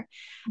answer.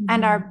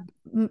 And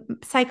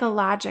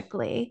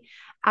psychologically,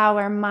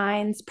 our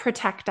minds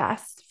protect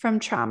us from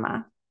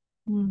trauma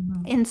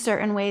in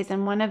certain ways.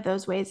 And one of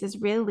those ways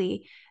is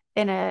really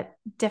in a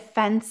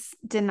defense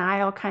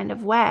denial kind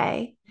of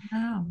way,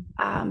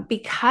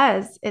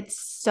 because it's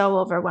so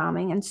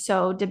overwhelming and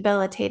so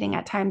debilitating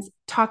at times.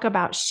 Talk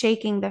about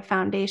shaking the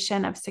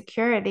foundation of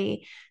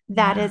security.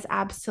 That is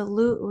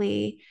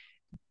absolutely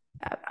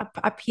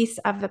a piece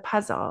of the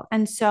puzzle.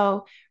 And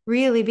so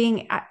really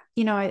being,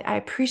 I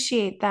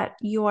appreciate that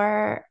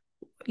your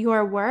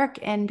work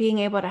and being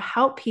able to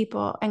help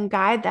people and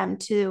guide them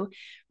to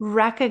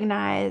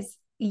recognize,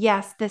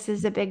 yes, this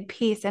is a big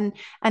piece. And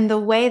the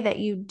way that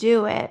you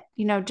do it,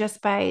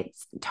 just by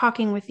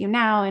talking with you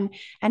now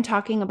and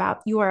talking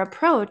about your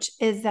approach,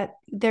 is that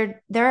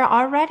they're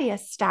already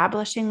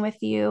establishing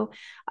with you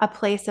a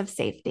place of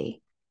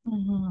safety.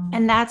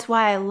 And that's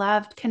why I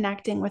loved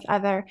connecting with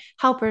other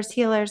helpers,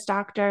 healers,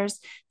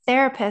 doctors,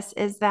 therapists,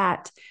 is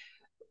that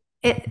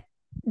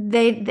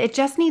it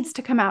just needs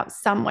to come out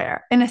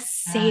somewhere in a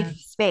safe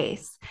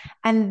space,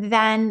 and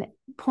then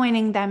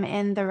pointing them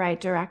in the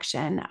right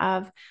direction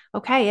of,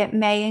 okay,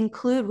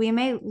 we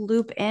may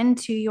loop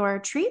into your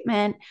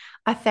treatment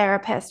a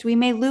therapist, we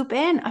may loop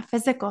in a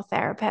physical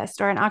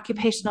therapist or an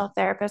occupational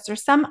therapist or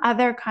some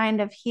other kind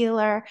of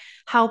healer,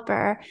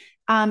 helper,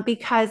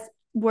 because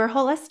we're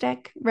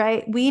holistic,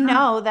 right? We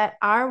know that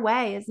our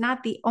way is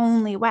not the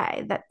only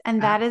way,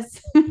 that is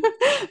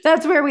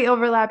that's where we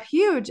overlap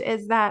huge,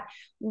 is that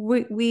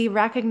we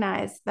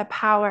recognize the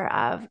power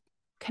of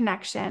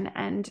connection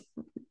and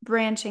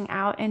branching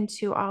out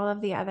into all of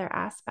the other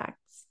aspects.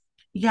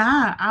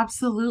 Yeah,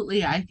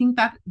 absolutely. I think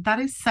that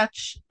is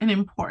such an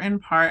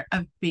important part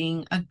of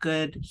being a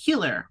good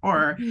healer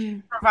or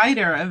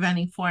provider of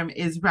any form,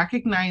 is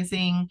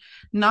recognizing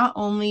not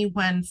only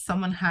when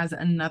someone has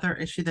another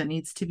issue that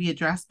needs to be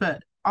addressed,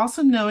 but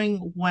also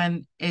knowing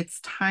when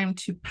it's time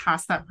to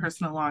pass that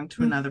person along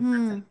to another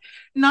person.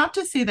 Not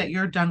to say that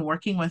you're done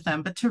working with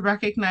them, but to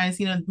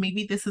recognize,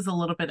 maybe this is a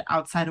little bit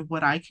outside of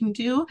what I can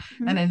do.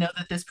 And I know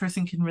that this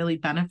person can really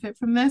benefit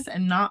from this,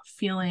 and not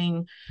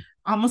feeling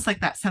almost like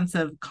that sense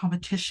of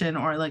competition,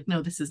 or like,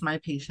 no, this is my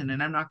patient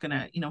and I'm not going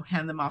to,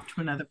 hand them off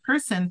to another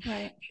person.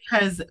 Right.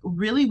 Because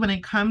really, when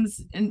it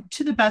comes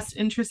into the best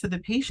interest of the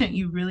patient,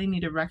 you really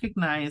need to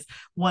recognize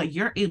what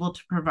you're able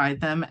to provide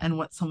them and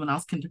what someone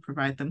else can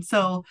provide them.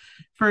 So,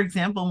 for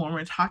example, when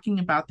we're talking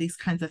about these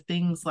kinds of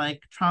things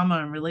like trauma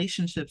and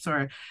relationships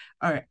or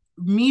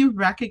me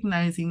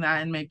recognizing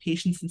that in my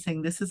patients and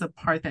saying this is a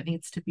part that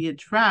needs to be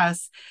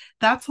addressed,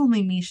 that's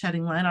only me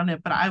shedding light on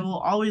it. But I will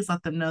always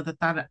let them know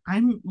that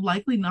I'm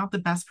likely not the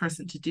best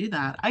person to do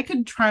that. I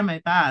could try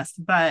my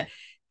best, but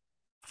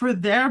for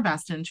their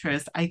best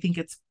interest, I think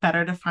it's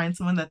better to find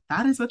someone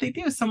that is what they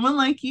do. Someone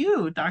like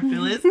you, Dr.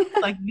 Liz,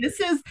 like this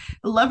is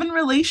love and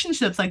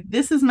relationships. Like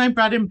this is my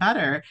bread and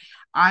butter.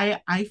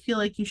 I feel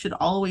like you should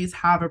always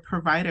have a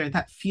provider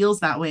that feels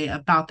that way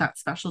about that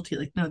specialty.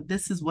 Like, no,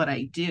 this is what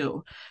I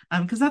do.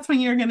 Because that's when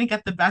you're gonna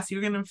get the best,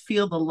 you're gonna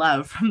feel the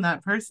love from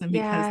that person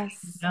because they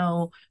Yes.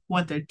 know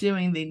what they're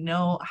doing, they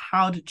know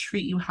how to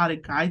treat you, how to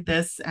guide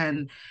this.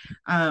 And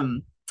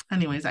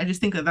anyways, I just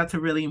think that that's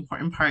a really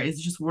important part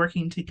is just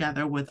working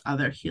together with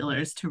other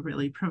healers to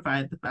really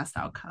provide the best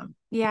outcome.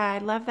 Yeah, I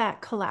love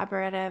that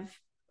collaborative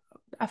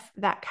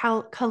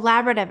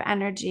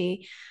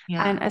energy,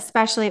 and Yeah.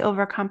 especially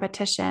over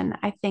competition.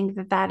 I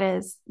think that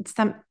is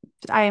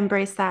I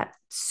embrace that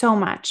so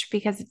much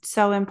because it's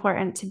so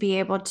important to be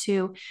able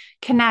to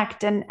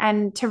connect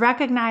and to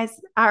recognize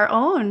our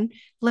own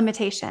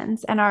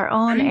limitations and our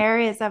own Right.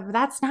 areas of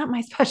that's not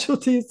my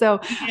specialty.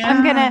 So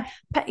I'm Yeah.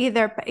 gonna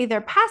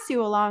either pass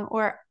you along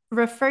or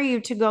refer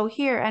you to go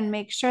here and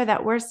make sure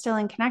that we're still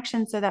in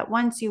connection so that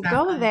once you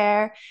go Exactly.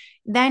 there,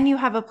 then you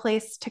have a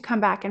place to come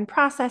back and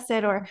process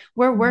it, or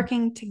we're Mhm.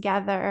 working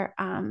together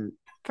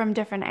from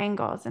different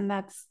angles. And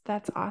that's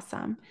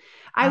awesome.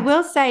 I will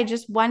Absolutely. say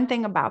just one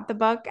thing about the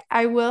book.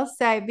 I will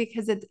say,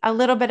 because it's a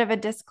little bit of a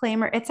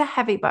disclaimer, it's a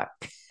heavy book,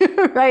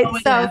 right? Oh,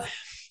 it So is.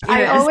 It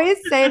I is. always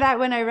say that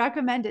when I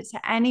recommend it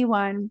to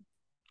anyone,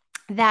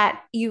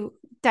 that you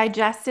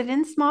digest it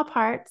in small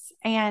parts,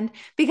 and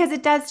because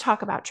it does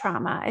talk about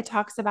trauma, it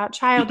talks about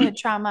childhood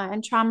trauma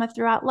and trauma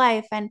throughout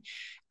life, and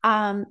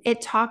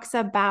it talks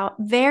about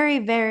very,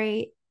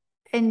 very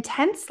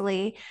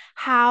intensely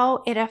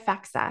how it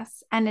affects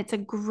us. And it's a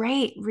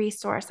great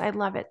resource. I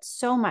love it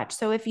so much.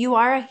 So if you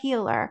are a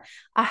healer,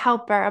 a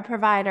helper, a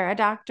provider, a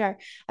doctor,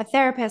 a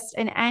therapist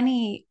in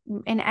any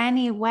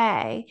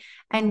way,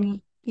 Mm,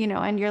 and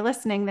and you're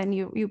listening, then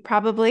you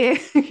probably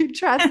you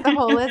trust the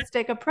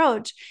holistic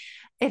approach.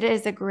 It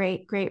is a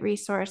great, great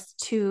resource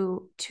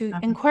to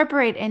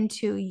incorporate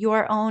into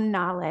your own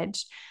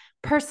knowledge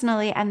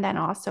personally and then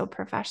also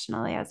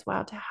professionally as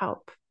well to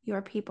help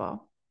your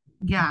people.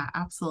 Yeah,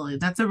 absolutely.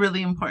 That's a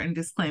really important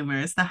disclaimer.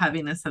 Is the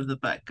heaviness of the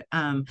book.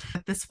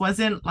 This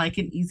wasn't like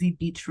an easy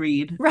beach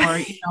read, or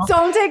Right.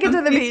 Don't take it to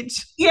the something.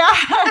 beach.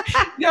 Yeah,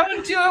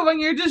 don't do it when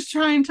you're just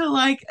trying to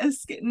like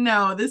escape.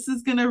 No, this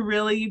is gonna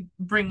really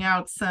bring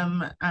out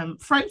some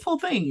frightful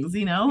things,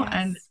 and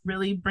Yes.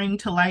 really bring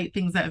to light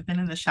things that have been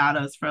in the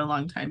shadows for a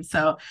long time.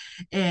 So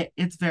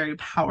it's very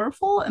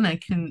powerful, and I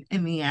can,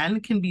 in the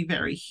end, can be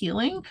very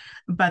healing,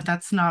 but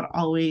that's not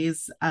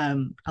always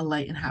a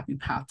light and happy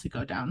path to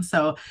go down.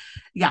 So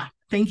yeah,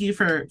 thank you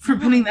for Oh,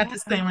 putting that yeah.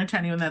 disclaimer to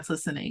anyone that's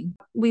listening.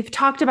 We've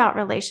talked about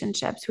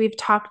relationships, we've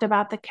talked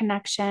about the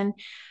connection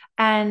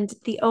and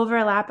the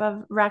overlap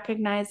of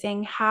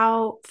recognizing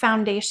how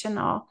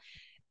foundational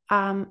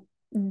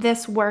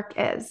this work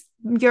is,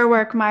 your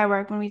work, my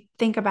work, when we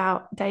think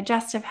about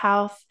digestive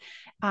health,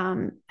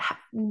 um,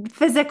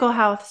 physical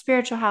health,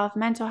 spiritual health,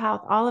 mental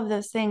health, all of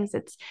those things.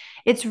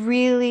 It's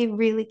really,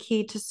 really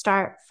key to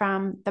start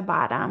from the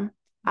bottom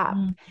up.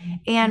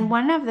 And Mm-hmm.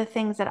 one of the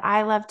things that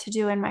I love to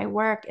do in my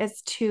work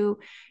is to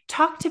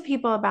talk to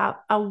people about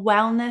a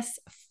wellness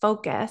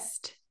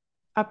focused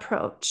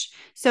approach.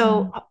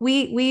 So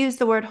we use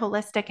the word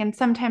holistic, and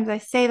sometimes I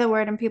say the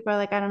word and people are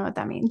like, I don't know what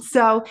that means.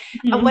 So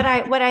what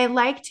I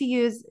like to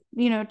use,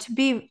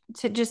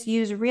 to just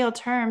use real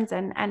terms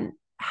and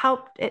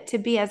help it to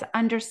be as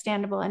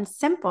understandable and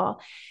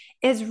simple,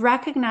 is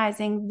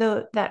recognizing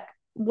that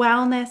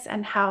wellness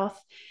and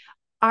health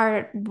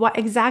are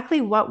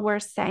what we're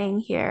saying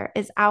here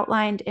is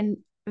outlined in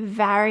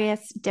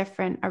various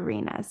different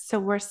arenas. So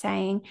we're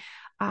saying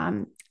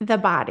the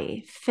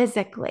body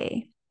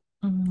physically,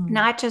 Mm-hmm.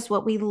 not just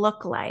what we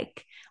look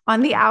like on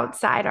the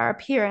outside, our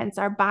appearance,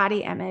 our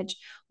body image,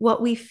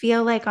 what we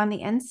feel like on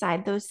the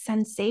inside, those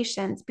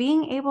sensations,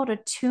 being able to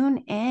tune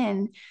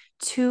in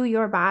to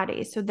your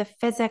body. So the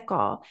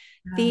physical,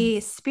 the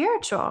Yes.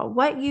 spiritual,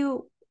 what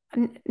you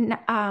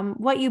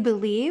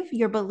believe,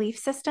 your belief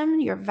system,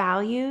 your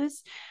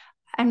values,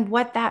 and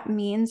what that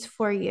means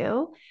for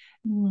you.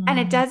 And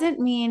it Mm. doesn't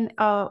mean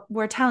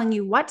we're telling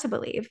you what to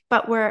believe,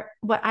 but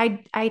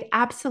I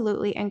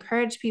absolutely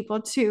encourage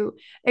people to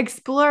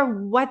explore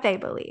what they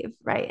believe,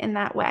 right? In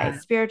that way, Yeah.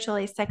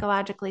 spiritually,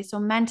 psychologically, so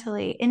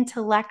mentally,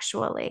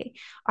 intellectually,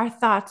 our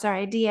thoughts, our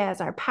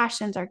ideas, our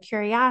passions, our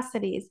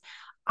curiosities,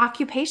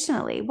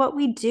 occupationally, what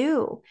we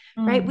do,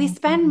 right? We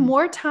spend Mm-hmm.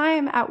 more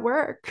time at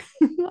work,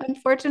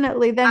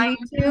 unfortunately, than I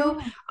we do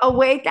know.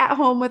 awake at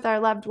home with our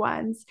loved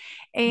ones.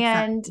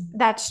 And Exactly.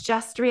 that's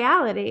just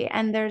reality.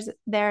 And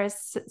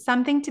there's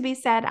something to be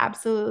said.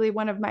 Absolutely,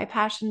 one of my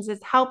passions is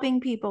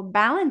helping people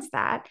balance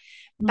that,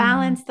 Mm-hmm.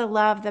 balance the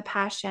love, the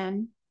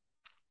passion,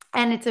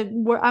 And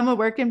I'm a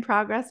work in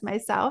progress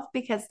myself,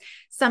 because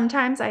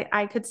sometimes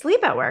I could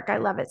sleep at work. I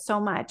love it so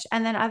much.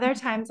 And then other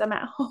times I'm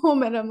at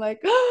home and I'm like,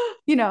 I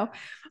don't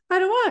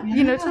want, to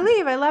Yeah.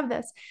 leave. I love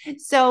this.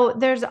 So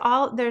there's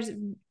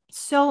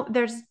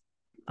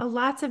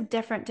lots of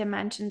different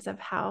dimensions of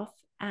health.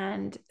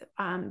 And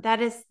that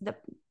is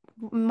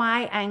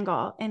my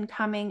angle in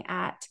coming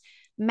at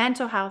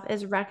mental health,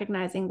 is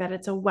recognizing that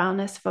it's a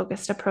wellness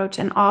focused approach.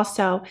 And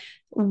also,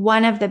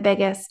 one of the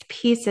biggest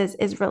pieces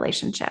is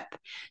relationship.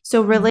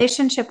 So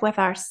relationship with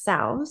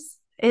ourselves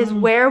is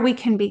Mm-hmm. where we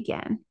can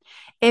begin.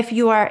 If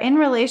you are in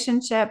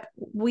relationship,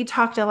 we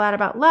talked a lot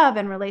about love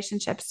and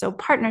relationships. So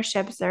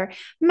partnerships or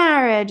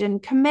marriage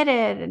and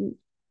committed and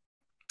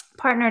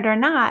partnered or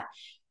not,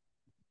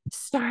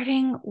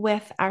 starting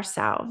with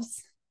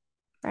ourselves,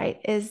 right,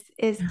 is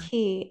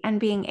key. And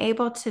being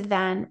able to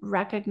then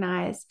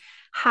recognize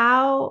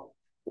how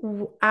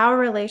our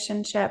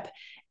relationship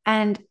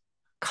and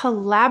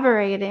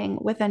collaborating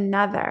with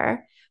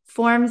another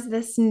forms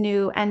this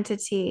new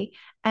entity,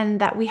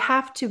 and that we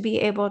have to be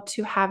able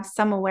to have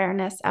some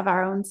awareness of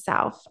our own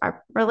self,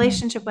 our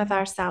relationship with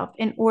ourselves,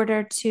 in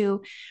order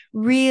to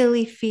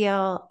really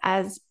feel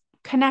as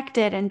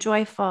connected and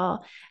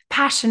joyful,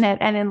 passionate,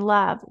 and in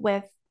love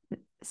with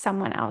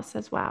someone else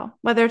as well,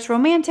 whether it's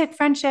romantic,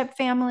 friendship,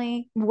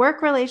 family,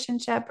 work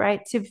relationship,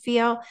 right? To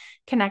feel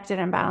connected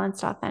and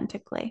balanced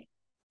authentically.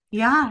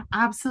 Yeah,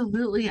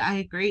 absolutely. I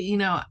agree.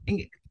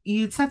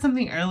 You said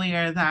something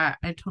earlier that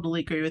I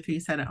totally agree with.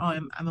 You said, "Oh,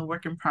 I'm a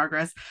work in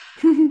progress."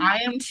 I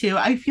am too.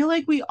 I feel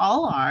like we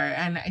all are.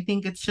 And I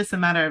think it's just a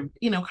matter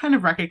of, kind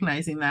of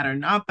recognizing that or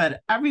not.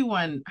 But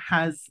everyone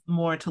has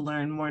more to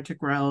learn, more to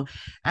grow.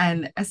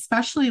 And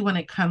especially when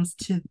it comes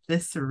to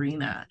this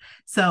arena.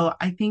 So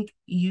I think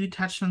you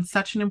touched on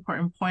such an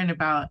important point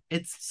about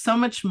it's so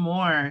much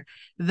more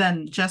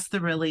than just the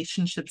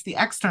relationships, the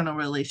external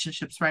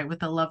relationships, right? With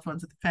the loved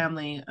ones, with the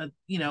family,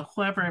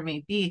 whoever it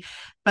may be.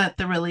 But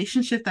the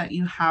relationship that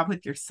you have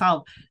with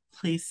yourself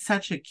plays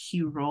such a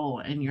key role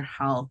in your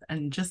health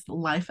and just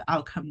life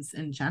outcomes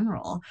in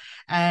general.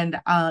 And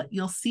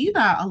you'll see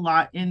that a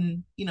lot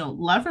in,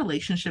 love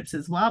relationships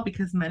as well,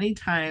 because many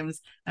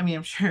times, I mean,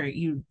 I'm sure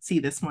you see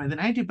this more than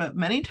I do, but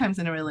many times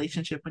in a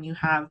relationship, when you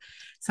have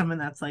someone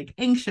that's like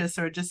anxious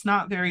or just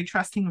not very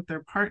trusting with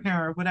their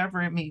partner or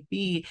whatever it may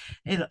be,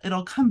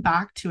 it'll come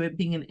back to it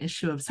being an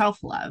issue of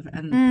self-love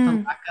and the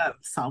Mm. lack of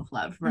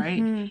self-love,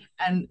 right? Mm-hmm.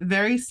 And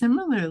very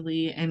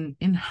similarly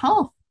in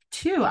health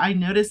too, I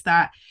noticed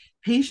that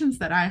patients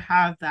that I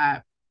have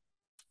that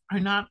are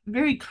not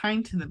very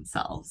kind to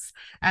themselves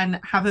and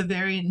have a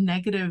very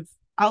negative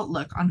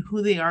outlook on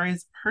who they are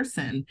as a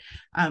person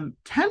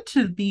tend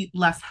to be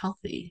less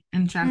healthy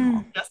in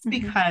general, just Mm-hmm.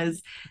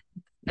 because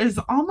there's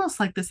almost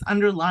like this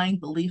underlying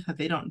belief that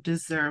they don't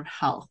deserve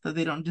health, that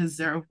they don't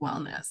deserve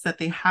wellness, that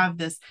they have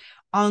this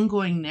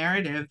ongoing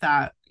narrative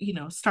that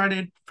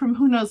started from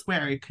who knows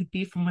where. It could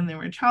be from when they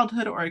were in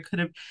childhood, or it could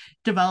have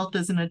developed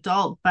as an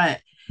adult.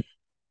 But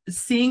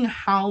seeing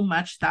how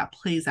much that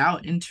plays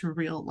out into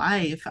real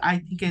life, I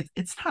think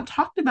it's not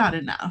talked about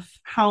enough,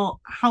 how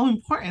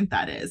important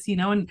that is.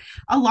 And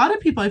a lot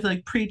of people, I feel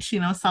like, preach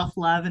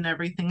self-love and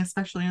everything,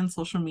 especially on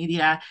social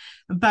media.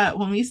 But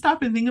when we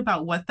stop and think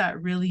about what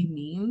that really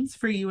means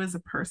for you as a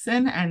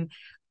person, and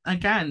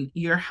again,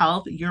 your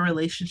health, your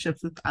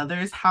relationships with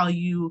others, how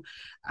you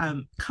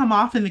come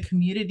off in the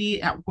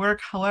community, at work,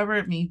 however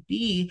it may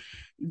be,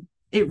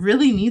 it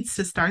really needs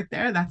to start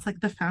there. That's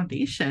like the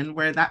foundation,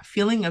 where that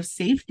feeling of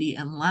safety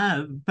and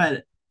love,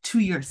 but to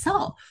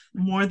yourself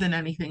more than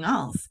anything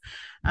else.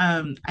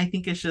 I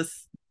think it's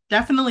just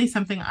definitely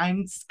something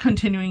I'm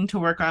continuing to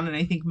work on, and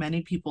I think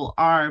many people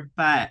are.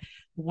 But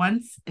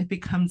once it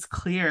becomes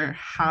clear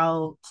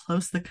how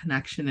close the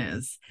connection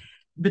is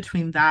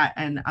between that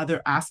and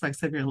other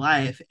aspects of your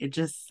life, it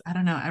just, I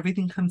don't know,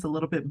 everything comes a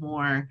little bit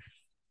more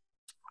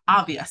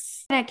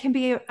obvious. And it can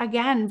be,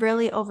 again,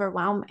 really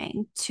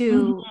overwhelming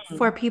Mm-hmm.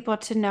 for people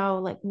to know,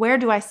 like, where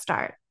do I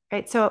start?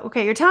 Right. So,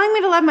 okay, you're telling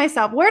me to love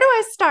myself. Where do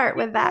I start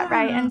with that?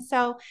 Right. Yeah. And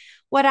so,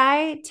 what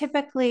I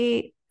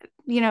typically,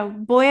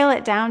 boil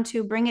it down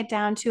to, bring it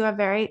down to a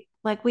very,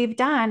 like we've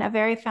done, a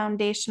very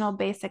foundational,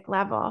 basic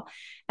level.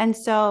 And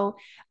so,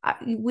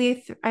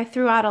 I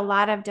threw out a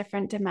lot of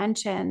different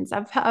dimensions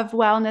of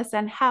wellness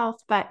and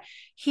health, but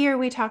here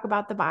we talk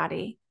about the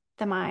body,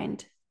 the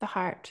mind, the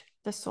heart,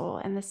 the soul,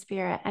 and the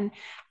spirit. And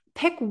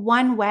pick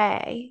one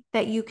way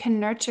that you can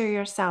nurture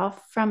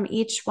yourself from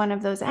each one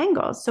of those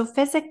angles. So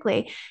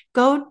physically,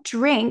 go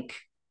drink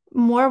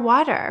more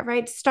water,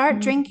 right? Start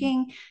Mm-hmm.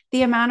 drinking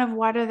the amount of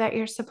water that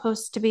you're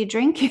supposed to be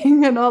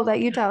drinking, and all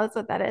that. You tell us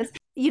what that is.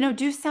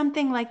 Do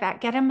something like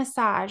that. Get a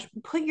massage.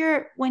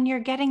 When you're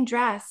getting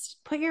dressed,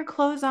 put your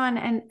clothes on,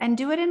 and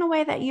do it in a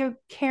way that you're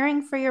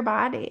caring for your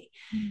body.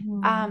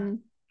 Mm-hmm. Um,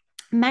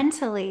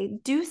 Mentally,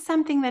 do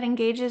something that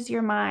engages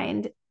your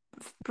mind.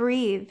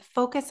 Breathe,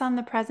 focus on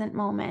the present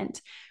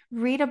moment,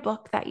 read a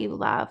book that you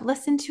love,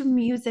 listen to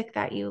music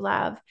that you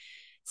love.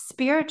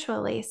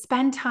 Spiritually,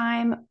 spend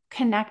time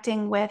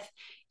connecting with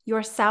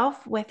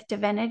yourself, with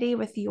divinity,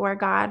 with your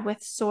God,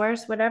 with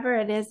source, whatever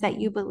it is that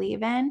you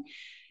believe in,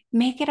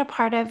 make it a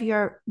part of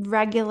your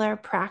regular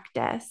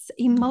practice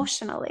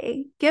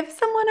emotionally. Give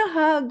someone a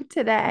hug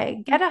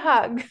today. Get a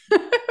hug,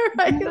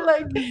 right?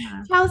 Like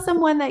Yeah. tell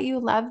someone that you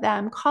love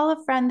them. Call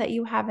a friend that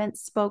you haven't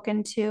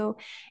spoken to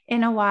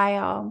in a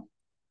while.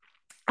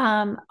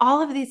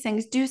 All of these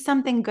things, do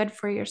something good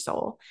for your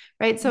soul,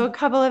 right? So a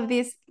couple of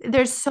these,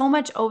 there's so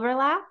much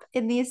overlap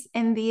in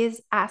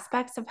these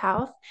aspects of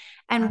health,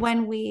 and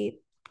when we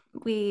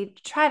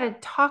try to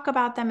talk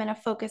about them in a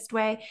focused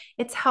way,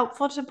 it's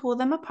helpful to pull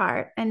them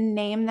apart and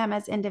name them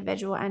as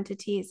individual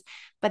entities,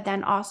 but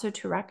then also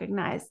to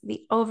recognize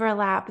the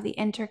overlap, the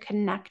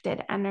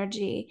interconnected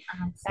energy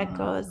that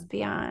goes Absolutely.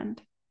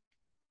 beyond.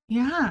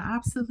 Yeah,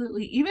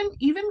 absolutely.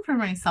 Even for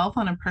myself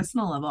on a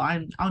personal level,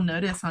 I'll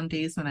notice on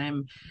days when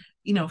I'm,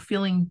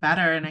 feeling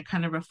better and I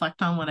kind of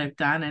reflect on what I've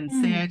done and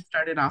say I Mm.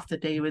 started off the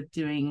day with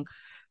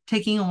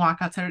taking a walk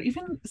outside, or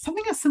even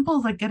something as simple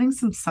as like getting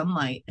some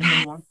sunlight in the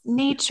Yes, morning.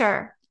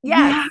 nature.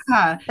 Yes,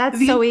 Yeah, that's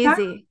the so effect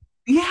easy.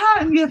 yeah,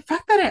 and the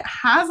effect that it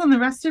has on the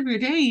rest of your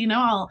day,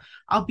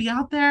 I'll be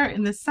out there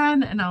in the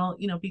sun and I'll,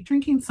 be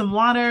drinking some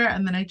water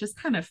and then I just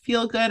kind of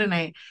feel good and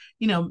I,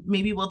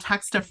 maybe will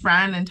text a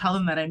friend and tell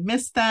them that I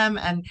miss them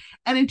and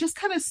it just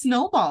kind of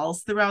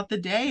snowballs throughout the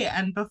day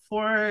and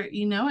before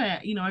you know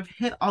it, I've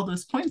hit all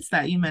those points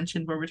that you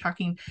mentioned where we're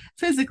talking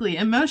physically,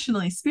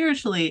 emotionally,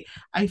 spiritually.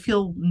 I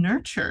feel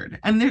nurtured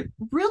and they're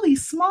really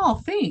small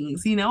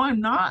things,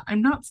 I'm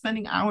not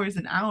spending hours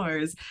and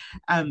hours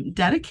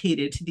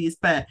dedicated to these,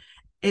 but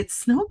it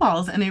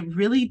snowballs and it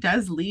really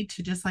does lead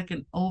to just like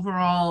an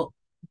overall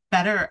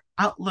better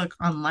outlook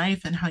on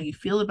life and how you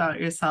feel about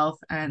yourself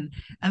and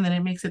then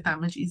it makes it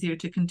that much easier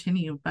to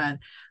continue. But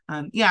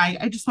yeah,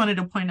 I just wanted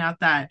to point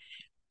out that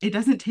it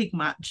doesn't take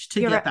much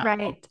to get You're that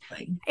right.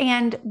 thing.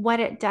 And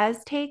what it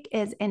does take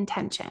is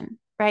intention,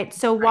 right?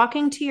 So Right.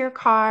 walking to your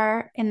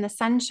car in the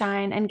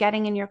sunshine and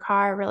getting in your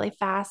car really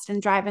fast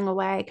and driving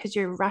away because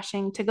you're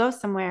rushing to go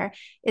somewhere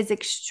is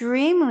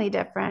extremely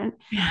different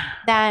Yeah,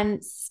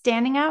 than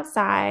standing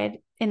outside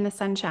in the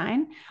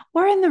sunshine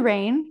or in the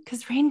rain,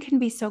 because rain can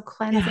be so yeah,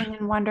 cleansing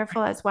and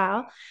wonderful as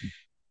well.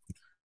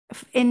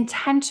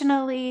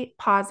 Intentionally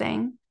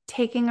pausing,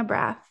 taking a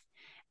breath,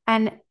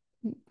 and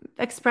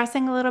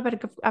expressing a little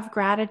bit of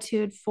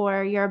gratitude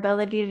for your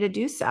ability to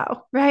do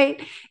so, right?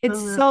 It's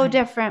so absolutely.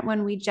 different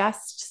when we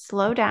just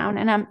slow down.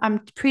 And I'm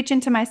preaching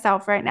to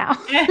myself right now.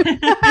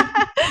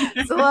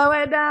 Slow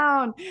it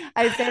down.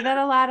 I say that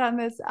a lot on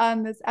this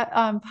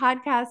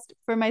podcast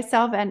for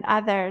myself and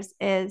others,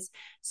 is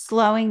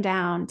slowing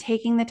down,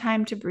 taking the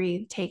time to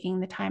breathe, taking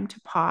the time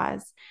to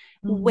pause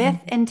with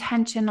Mhm.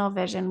 intentional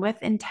vision, with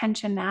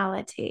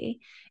intentionality.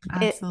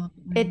 It it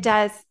Absolutely.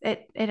 does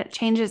it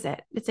changes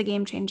it. It's a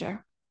game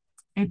changer.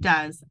 It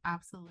does.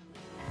 Absolutely.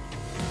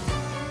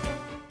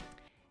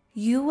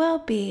 You will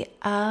be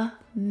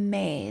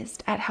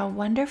amazed at how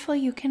wonderful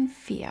you can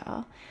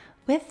feel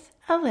with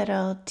a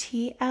little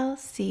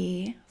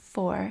TLC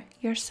for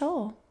your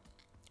soul.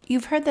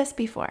 You've heard this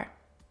before.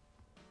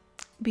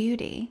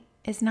 Beauty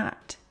is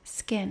not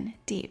skin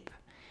deep.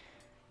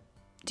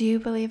 Do you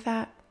believe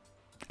that?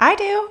 I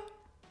do.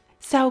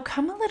 So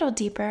come a little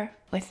deeper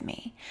with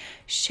me.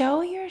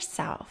 Show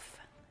yourself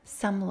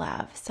some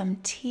love, some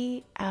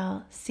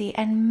TLC,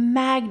 and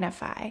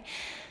magnify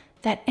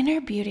that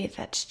inner beauty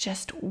that's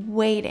just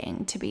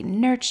waiting to be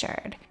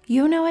nurtured.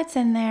 You know it's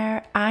in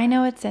there. I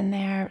know it's in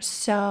there.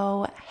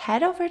 So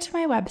head over to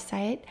my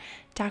website,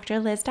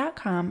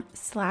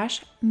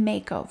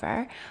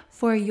 drliz.com/makeover,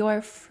 for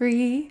your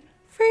free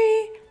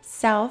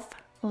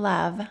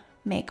self-love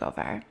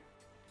makeover.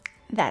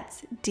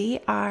 That's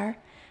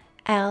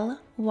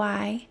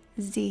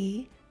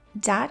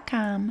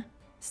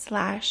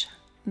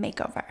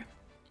drlyz.com/makeover.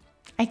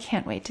 I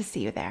can't wait to see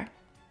you there.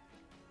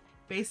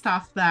 Based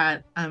off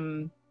that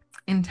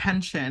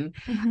intention,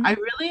 I Mhm.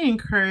 really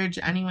encourage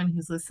anyone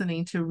who's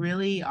listening to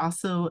really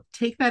also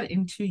take that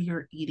into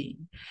your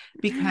eating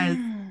because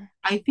Mm.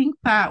 I think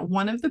that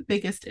one of the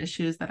biggest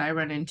issues that I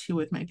run into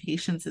with my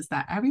patients is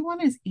that everyone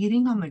is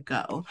eating on the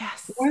go,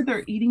 Yes. or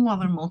they're eating while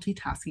they're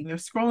multitasking, they're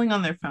scrolling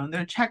on their phone,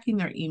 they're checking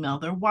their email,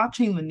 they're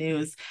watching the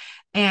news.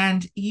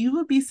 And you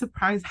would be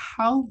surprised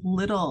how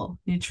little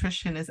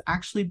nutrition is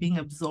actually being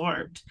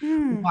absorbed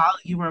Mm. while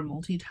you are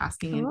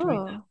multitasking and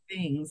doing Oh. those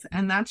things.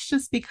 And that's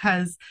just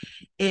because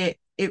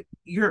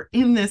you're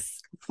in this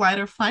flight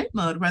or flight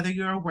mode, whether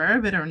you're aware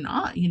of it or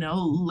not,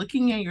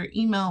 looking at your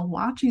email,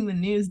 watching the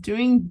news,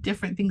 doing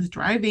different things,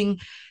 driving,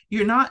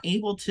 you're not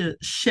able to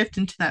shift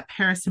into that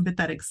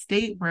parasympathetic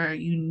state where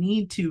you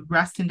need to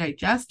rest and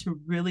digest to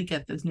really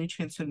get those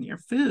nutrients from your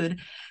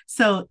food.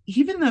 So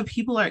even though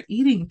people are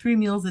eating 3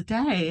 meals a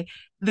day,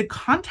 the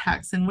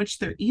context in which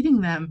they're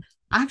eating them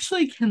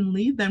actually can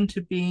lead them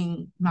to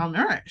being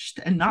malnourished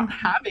and not Mhm.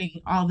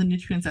 having all the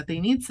nutrients that they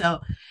need.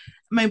 So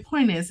my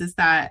point is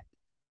that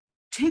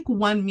take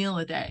 1 meal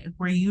a day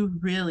where you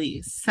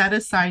really set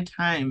aside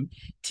time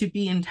to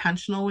be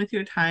intentional with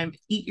your time,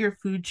 eat your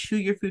food, chew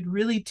your food,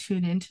 really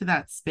tune into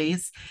that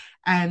space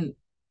and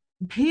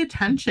pay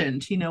attention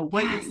to,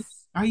 what you're,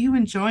 Yes. are you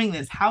enjoying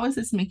this? How is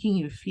this making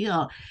you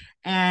feel?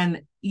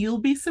 And you'll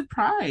be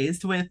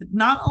surprised with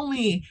not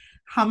only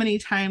how many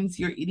times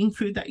you're eating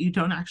food that you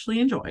don't actually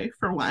enjoy,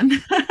 for one,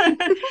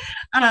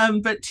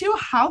 but two,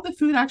 how the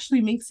food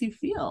actually makes you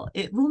feel.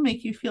 It will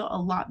make you feel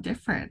a lot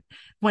different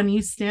when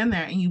you stand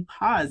there and you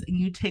pause and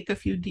you take a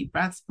few deep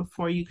breaths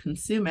before you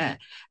consume it,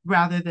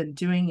 rather than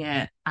doing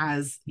it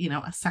as,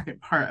 a second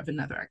part of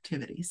another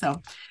activity. So,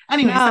 No,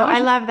 anyways, that was I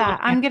just love a little that.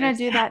 I'm going to tangent.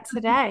 do that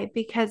today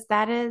because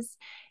that is,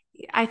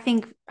 I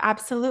think,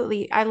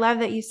 absolutely. I love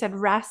that you said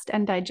rest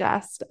and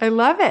digest. I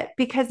love it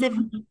because if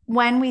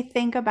when we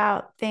think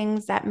about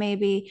things that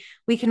maybe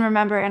we can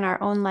remember in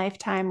our own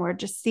lifetime or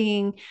just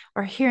seeing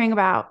or hearing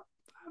about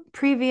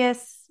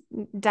previous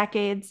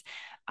decades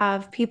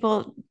of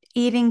people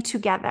eating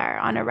together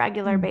on a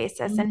regular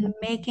basis and Mhm.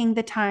 making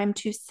the time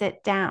to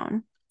sit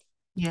down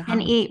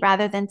and Yeah. eat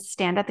rather than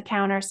stand at the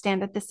counter,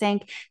 stand at the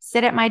sink,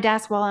 sit at my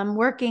desk while I'm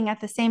working at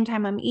the same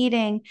time I'm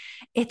eating.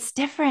 It's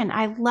different.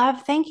 I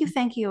love, thank you,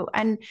 thank you.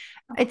 And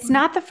Of it's course.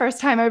 not the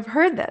first time I've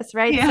heard this,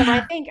 right? So I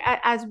Yeah. think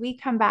as we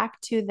come back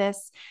to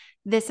this,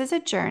 this is a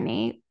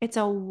journey, it's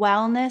a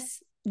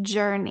wellness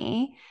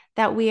journey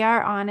that we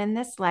are on in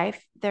this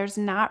life. There's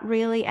not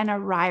really an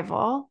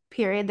arrival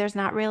period, there's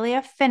not really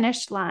a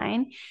finish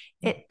line.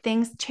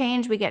 Things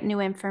change, we get new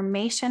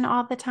information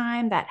all the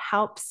time that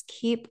helps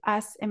keep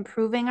us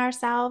improving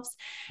ourselves.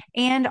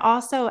 And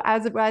also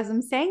as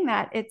I'm saying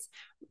that, it's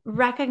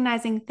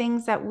recognizing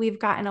things that we've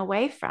gotten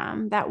away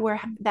from that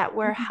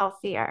we're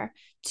healthier,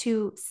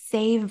 to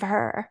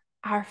savor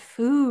our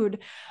food.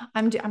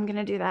 I'm going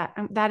to do that.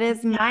 That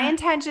is my Yeah.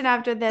 intention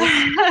after this,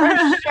 for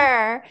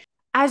sure.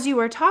 As you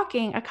were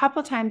talking a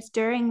couple times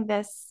during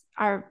this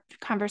our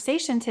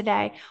conversation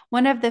today,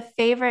 one of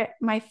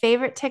my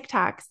favorite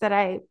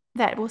TikToks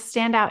that will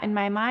stand out in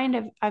my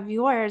mind of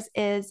yours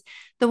is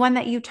the one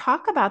that you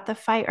talk about the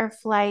fight or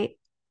flight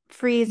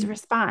freeze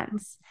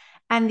response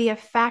and the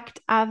effect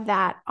of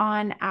that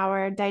on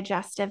our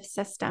digestive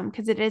system.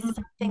 Because it is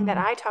something that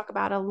Mhm. I talk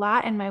about a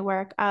lot in my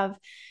work of,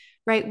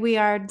 right, we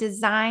are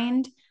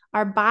designed,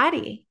 our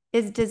body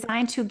is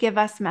designed to give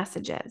us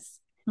messages,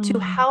 to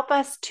Mhm. help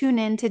us tune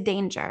into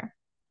danger,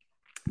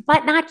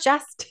 but not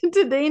just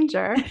to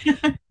danger,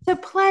 to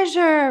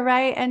pleasure,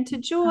 right? And to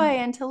joy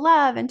and to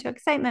love and to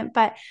excitement.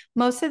 But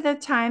most of the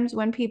times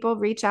when people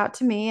reach out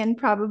to me and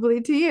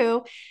probably to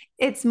you,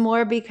 it's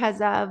more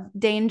because of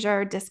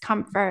danger,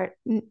 discomfort,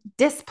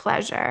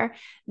 displeasure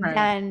Right.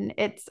 than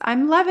it's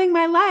I'm loving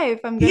my life.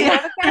 I'm going to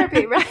Yeah. go to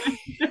therapy, right?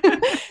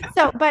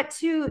 So, but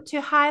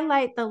to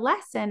highlight the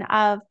lesson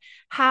of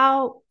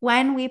how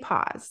when we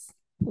pause,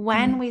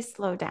 when we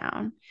slow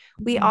down,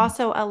 we Mhm.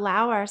 also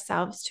allow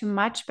ourselves to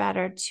much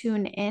better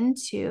tune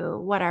into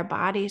what our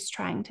body's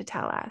trying to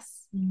tell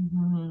us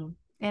Mhm.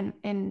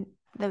 in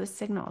those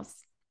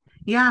signals.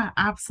 Yeah,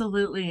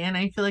 absolutely. And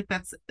I feel like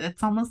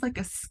it's almost like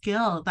a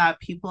skill that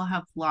people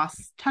have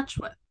lost touch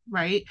with,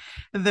 right?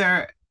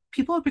 They're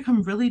People have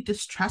become really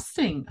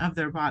distrusting of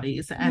their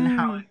bodies and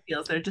how Mm, it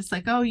feels. They're just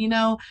like, oh,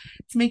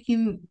 it's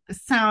making a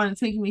sound,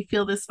 it's making me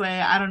feel this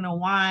way. I don't know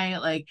why.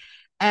 Like,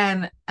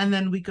 and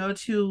then we go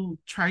to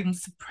trying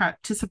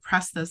to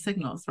suppress those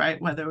signals,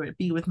 right? Whether it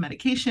be with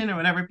medication or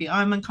whatever it be, oh,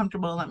 I'm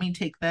uncomfortable, let me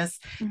take this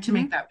to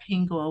make mm-hmm, that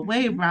pain go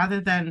away, mm-hmm,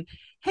 rather than,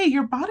 hey,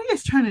 your body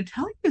is trying to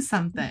tell you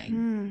something.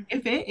 mm-hmm.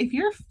 If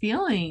you're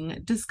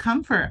feeling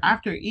discomfort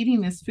after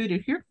eating this food,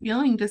 if you're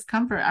feeling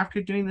discomfort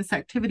after doing this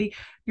activity,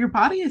 your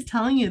body is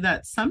telling you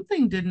that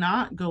something did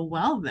not go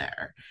well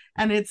there.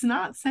 And it's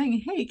not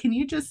saying, hey, can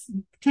you just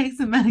take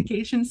some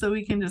medication so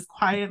we can just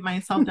quiet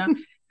myself down?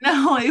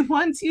 No, it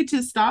wants you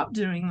to stop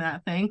doing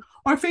that thing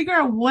or figure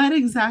out what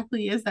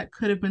exactly is that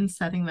could have been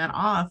setting that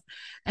off.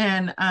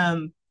 And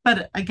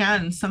but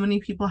again, so many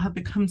people have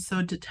become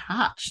so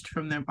detached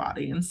from their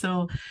body, and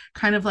so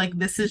kind of like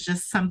this is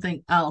just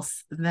something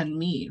else than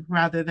me,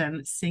 rather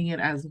than seeing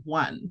it as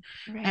one.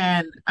 Right.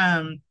 And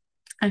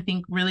I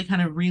think really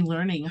kind of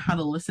relearning how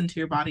to listen to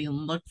your body and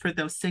look for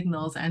those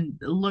signals and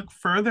look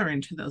further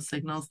into those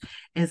signals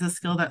is a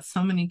skill that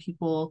so many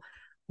people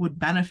would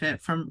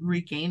benefit from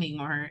regaining.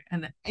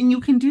 And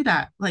you can do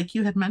that, like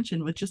you had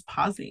mentioned, with just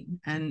pausing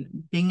and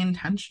being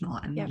intentional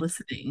and Yep.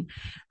 listening.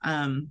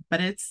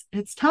 But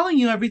it's telling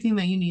you everything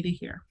that you need to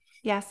hear.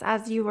 Yes,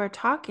 as you were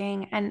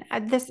talking, and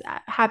this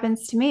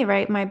happens to me,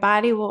 right? My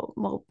body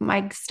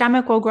my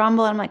stomach will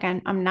grumble. I'm like,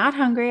 I'm not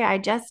hungry. I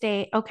just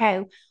ate.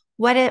 Okay,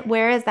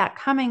 where is that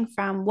coming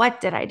from?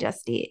 What did I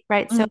just eat?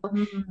 Right. So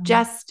Mhm.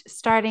 just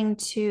starting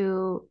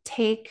to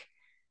take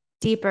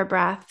deeper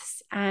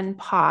breaths and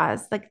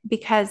pause, like,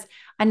 because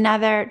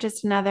another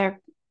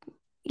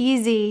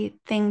easy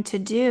thing to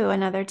do,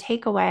 another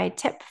takeaway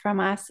tip from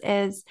us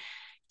is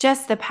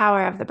just the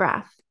power of the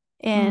breath.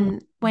 Mhm.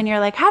 And when you're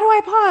like, how do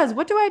I pause?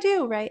 What do I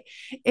do? Right.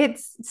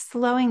 It's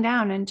slowing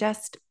down and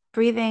just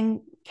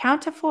breathing,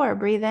 count to four,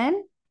 breathe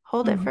in,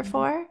 hold it for Mhm.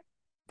 four,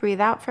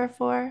 breathe out for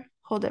four,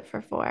 hold it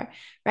for four.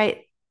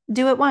 Right.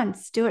 Do it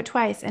once, do it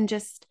twice, and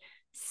just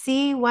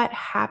see what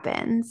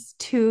happens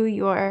to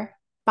your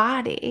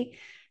body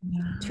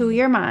to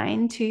your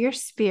mind, to your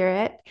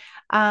spirit,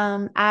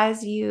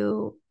 as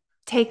you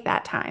take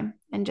that time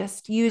and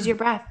just use your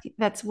breath.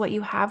 That's what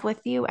you have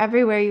with you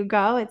everywhere you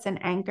go. It's an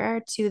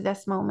anchor to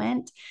this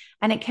moment.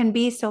 And it can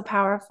be so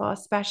powerful,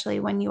 especially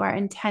when you are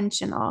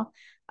intentional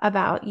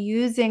about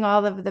using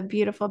all of the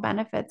beautiful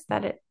benefits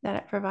that it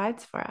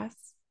provides for us.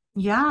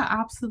 Yeah,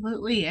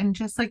 absolutely. And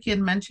just like you had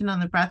mentioned on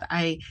the breath,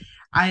 I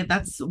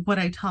that's what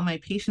I tell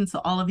my patients.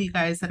 So all of you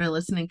guys that are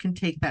listening can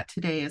take that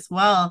today as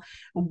well.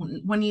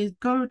 When you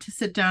go to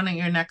sit down at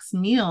your next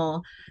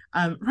meal,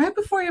 right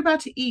before you're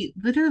about to eat,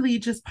 literally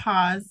just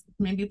pause,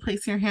 maybe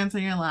place your hands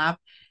on your lap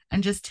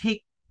and just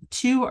take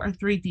 2 or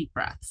 3 deep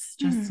breaths.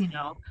 Just,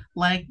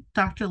 like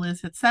Dr.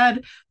 Liz had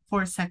said,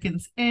 4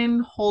 seconds in,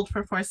 hold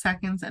for 4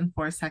 seconds, and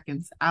 4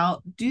 seconds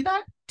out. Do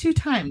that 2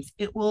 times.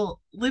 It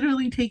will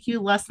literally take you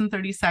less than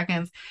 30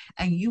 seconds,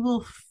 and you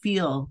will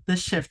feel the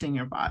shift in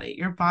your body.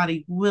 Your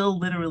body will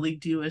literally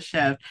do a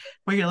shift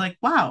where you're like,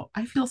 wow,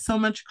 I feel so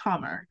much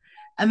calmer.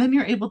 And then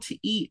you're able to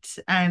eat.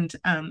 And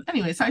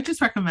anyway, so I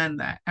just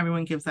recommend that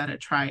everyone gives that a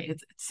try.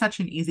 It's such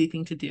an easy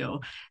thing to do,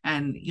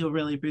 and you'll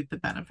really reap the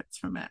benefits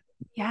from it.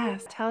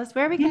 Yes. Tell us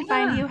where we can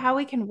find Yeah. you, how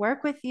we can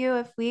work with you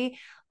if we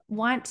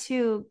want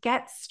to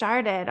get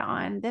started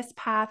on this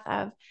path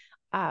of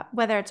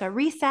whether it's a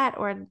reset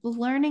or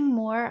learning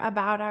more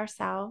about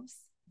ourselves.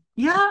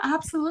 Yeah,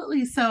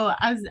 absolutely. So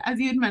as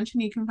you had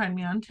mentioned, you can find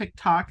me on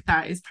TikTok.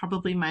 That is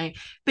probably my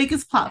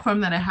biggest platform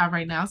that I have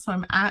right now. So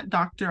I'm at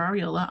Dr.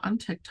 Arreola on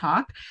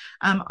TikTok.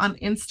 On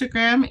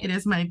Instagram, it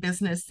is my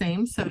business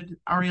name. So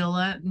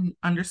Arreola _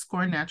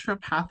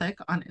 naturopathic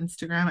on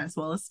Instagram as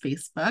well as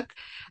Facebook.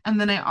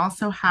 And then I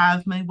also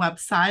have my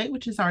website,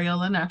 which is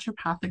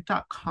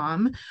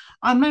areolanaturopathic.com.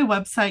 On my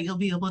website, you'll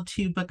be able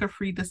to book a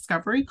free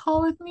discovery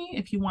call with me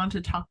if you want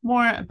to talk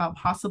more about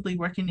possibly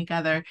working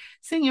together,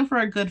 seeing if we're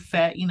a good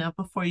fit,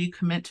 before you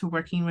commit to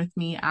working with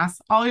me.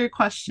 Ask all your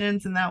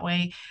questions, and that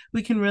way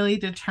we can really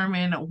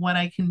determine what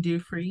I can do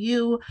for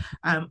you.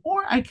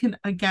 Or I can,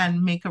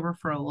 again, make a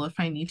referral if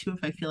I need to,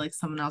 if I feel like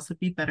someone else would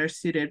be better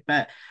suited.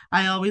 But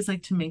I always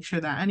like to make sure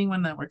that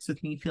anyone that works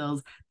with me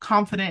feels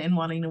confident in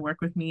wanting to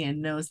work with me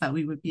and knows that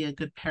we would be a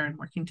good pair in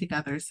working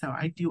together. So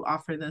I do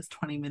offer those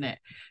 20-minute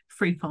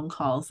free phone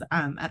calls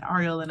at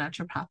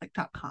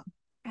areolanaturopathic.com.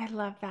 I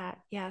love that.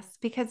 Yes,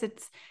 because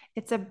it's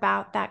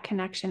about that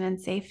connection and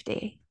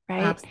safety,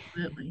 right?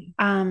 Absolutely.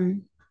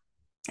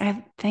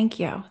 I thank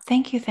you.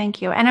 Thank you.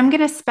 Thank you. And I'm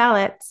going to spell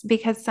it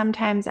because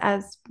sometimes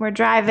as we're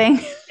driving,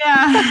 it's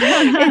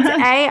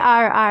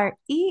Yeah.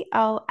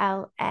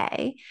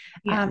 Arreola,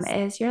 Yes.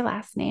 is your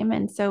last name.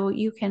 And so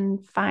you can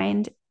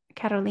find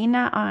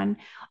Carolina on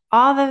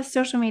all the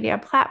social media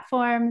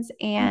platforms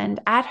and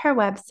at her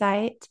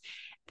website.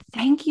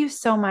 Thank you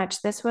so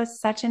much. This was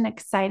such an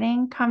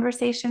exciting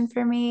conversation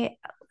for me,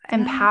 Yeah.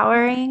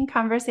 empowering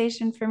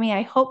conversation for me.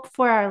 I hope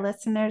for our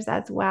listeners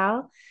as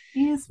well.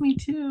 Yes, me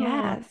too.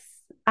 Yes.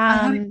 I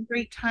had a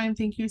great time.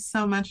 Thank you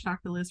so much,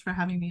 Dr. Liz, for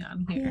having me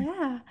on here.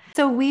 Yeah.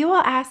 So we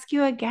will ask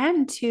you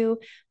again to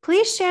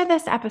please share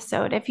this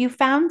episode if you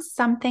found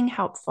something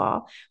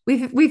helpful.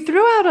 We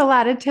threw out a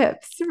lot of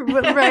tips,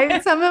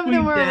 right? Some of them We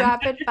were did.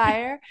 rapid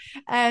fire,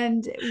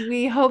 and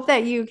we hope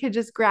that you could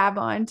just grab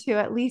onto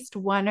at least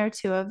 1 or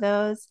 2 of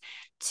those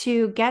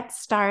to get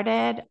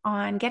started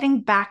on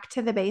getting back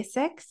to the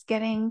basics,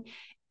 getting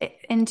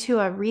into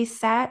a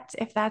reset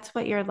if that's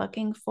what you're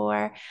looking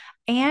for,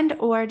 and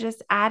or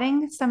just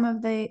adding some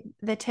of the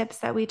tips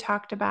that we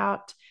talked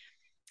about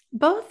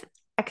both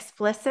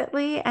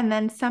explicitly and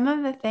then some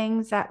of the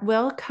things that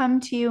will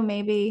come to you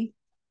maybe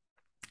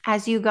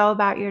as you go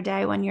about your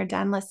day when you're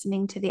done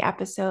listening to the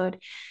episode,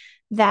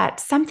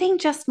 that something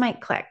just might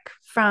click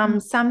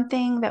from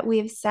something that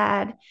we've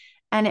said,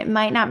 and it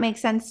might not make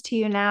sense to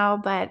you now,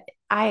 but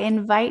I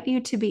invite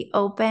you to be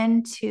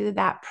open to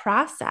that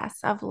process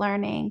of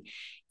learning,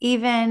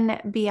 even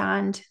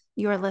beyond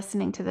your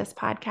listening to this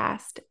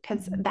podcast,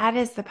 because that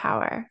is the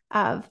power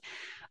of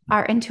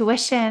our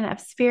intuition,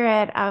 of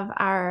spirit, of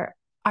our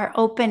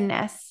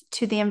openness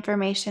to the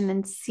information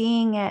and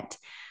seeing it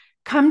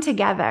come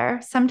together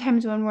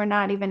sometimes when we're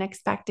not even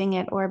expecting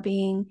it or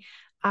being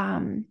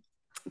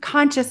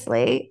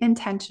consciously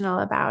intentional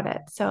about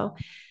it. So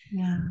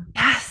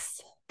yes,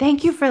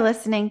 thank you for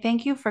listening.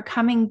 Thank you for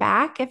coming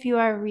back. If you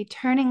are a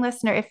returning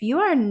listener, if you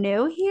are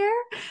new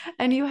here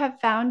and you have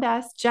found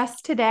us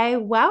just today,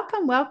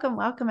 welcome, welcome,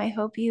 welcome. I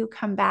hope you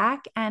come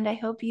back, and I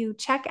hope you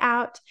check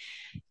out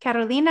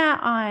Carolina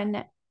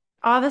on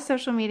all the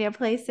social media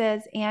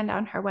places and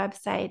on her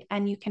website.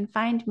 And you can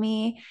find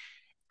me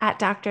at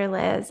Dr.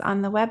 Liz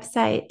on the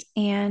website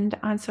and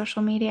on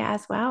social media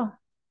as well.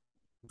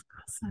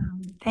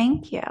 Awesome.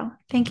 Thank you.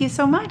 Thank you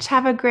so much.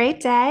 Have a great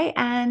day.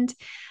 And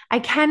I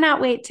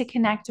cannot wait to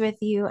connect with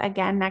you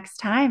again next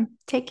time.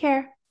 Take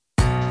care.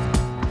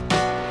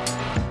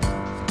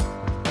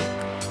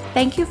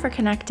 Thank you for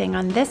connecting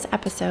on this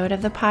episode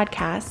of the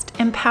podcast,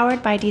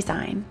 Empowered by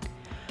Design.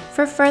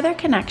 For further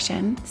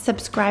connection,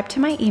 subscribe to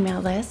my email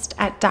list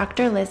at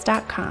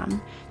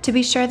drliz.com to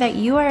be sure that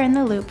you are in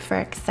the loop for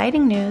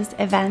exciting news,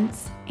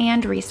 events,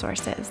 and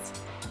resources.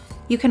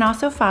 You can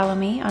also follow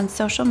me on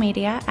social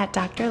media at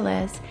Dr.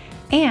 Liz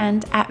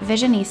and at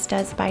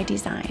Visionistas by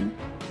Design.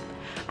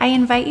 I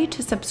invite you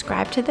to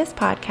subscribe to this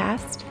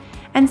podcast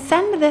and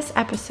send this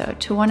episode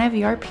to one of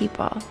your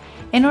people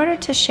in order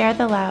to share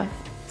the love,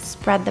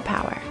 spread the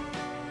power.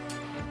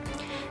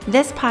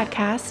 This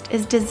podcast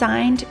is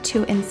designed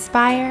to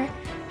inspire,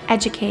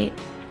 educate,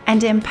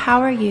 and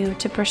empower you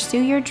to pursue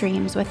your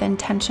dreams with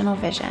intentional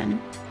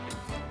vision.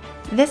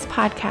 This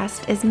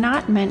podcast is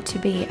not meant to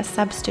be a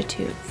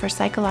substitute for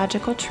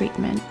psychological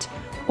treatment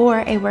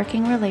or a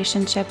working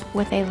relationship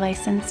with a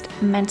licensed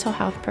mental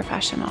health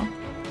professional.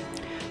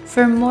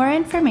 For more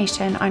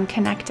information on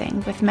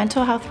connecting with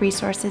mental health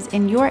resources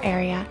in your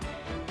area,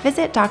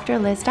 visit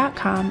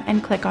drliz.com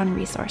and click on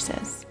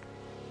resources.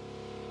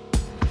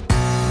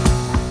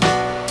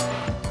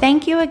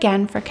 Thank you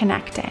again for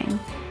connecting,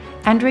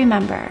 and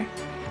remember,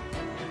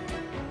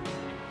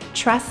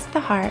 trust the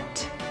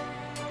heart,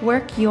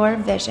 work your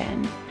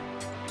vision,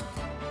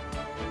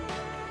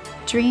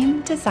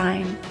 dream,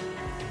 design,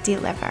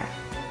 deliver.